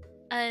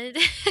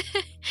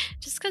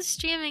 Just because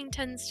streaming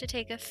tends to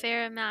take a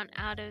fair amount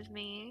out of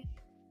me.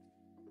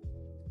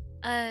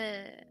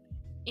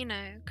 You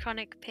know,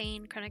 chronic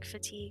pain, chronic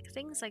fatigue,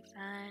 things like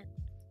that.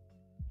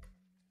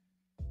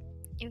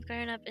 You've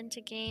grown up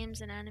into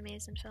games and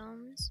animes and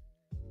films.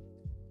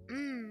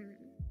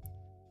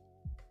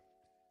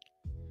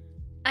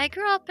 I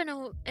grew up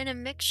in a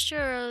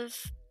mixture of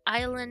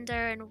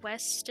Islander and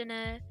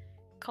Westerner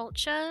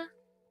culture.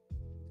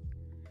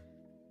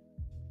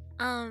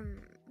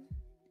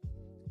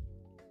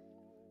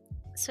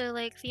 So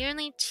like the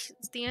only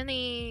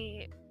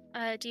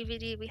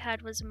DVD we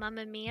had was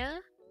Mamma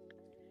Mia.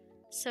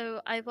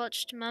 So I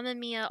watched Mamma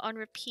Mia on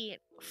repeat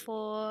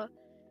for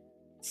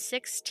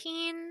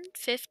 16,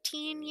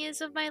 15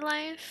 years of my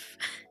life.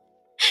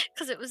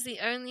 Because it was the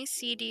only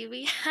CD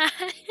we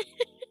had.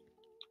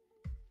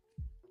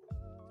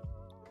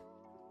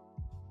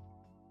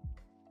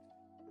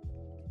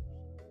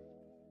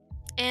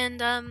 And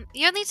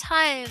the only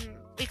time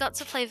we got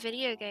to play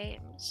video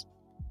games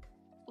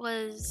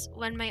was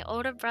when my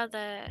older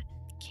brother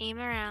came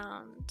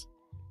around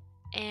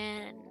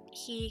and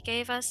he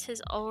gave us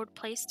his old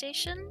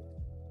PlayStation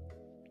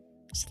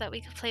so that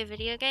we could play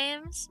video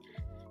games,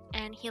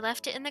 and he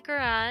left it in the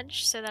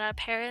garage so that our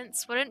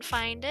parents wouldn't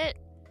find it,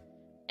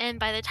 and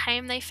by the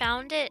time they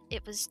found it,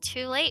 it was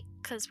too late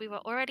because we were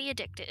already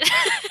addicted.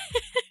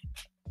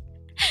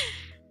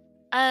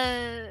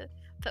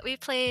 But we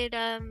played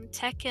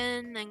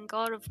Tekken and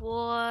God of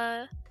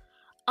War,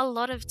 a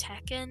lot of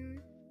Tekken,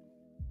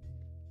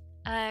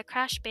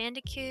 Crash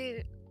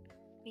Bandicoot,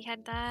 we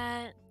had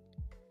that.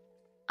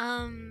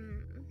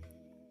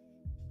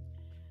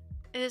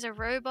 It was a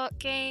robot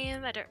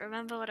game, I don't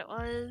remember what it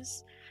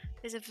was.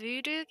 There's a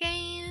voodoo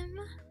game,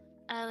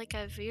 like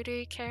a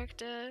voodoo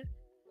character.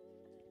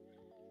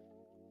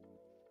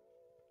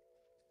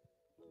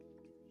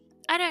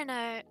 I don't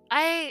know.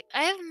 I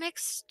have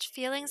mixed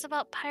feelings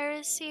about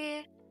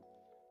piracy.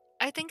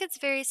 I think it's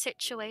very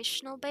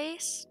situational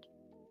based.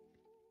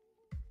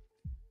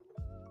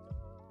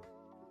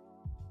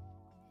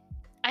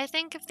 I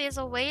think if there's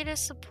a way to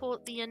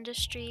support the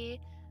industry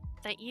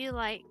that you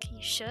like,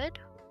 you should.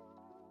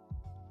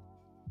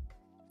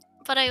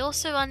 But I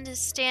also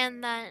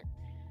understand that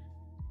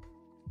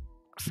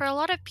for a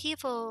lot of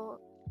people,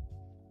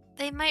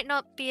 they might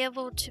not be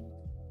able to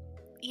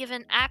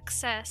even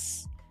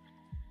access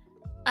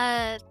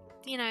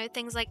you know,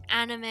 things like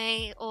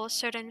anime or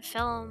certain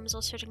films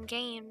or certain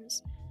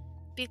games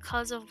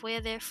because of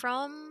where they're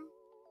from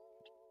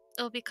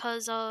or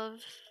because of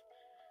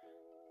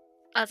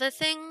other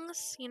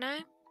things, you know?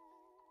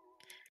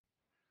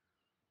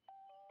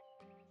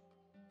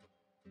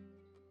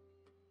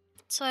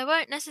 So I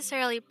won't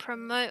necessarily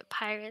promote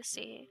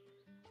piracy.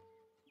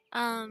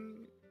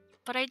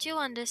 But I do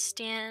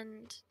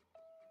understand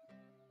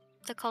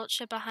the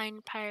culture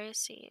behind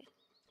piracy.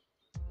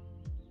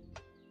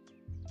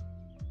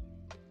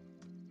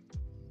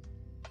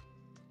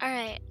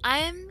 Alright,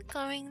 I'm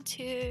going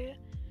to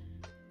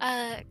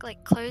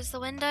like close the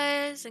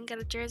windows and get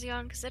a jersey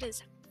on because it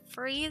is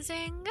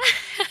freezing.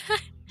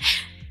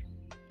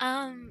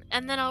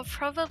 And then I'll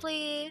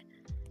probably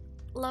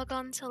log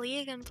on to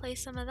League and play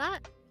some of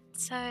that.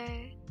 So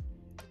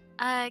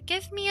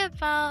give me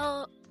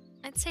about,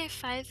 I'd say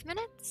 5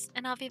 minutes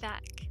and I'll be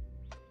back.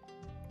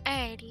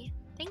 Alrighty,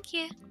 thank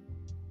you.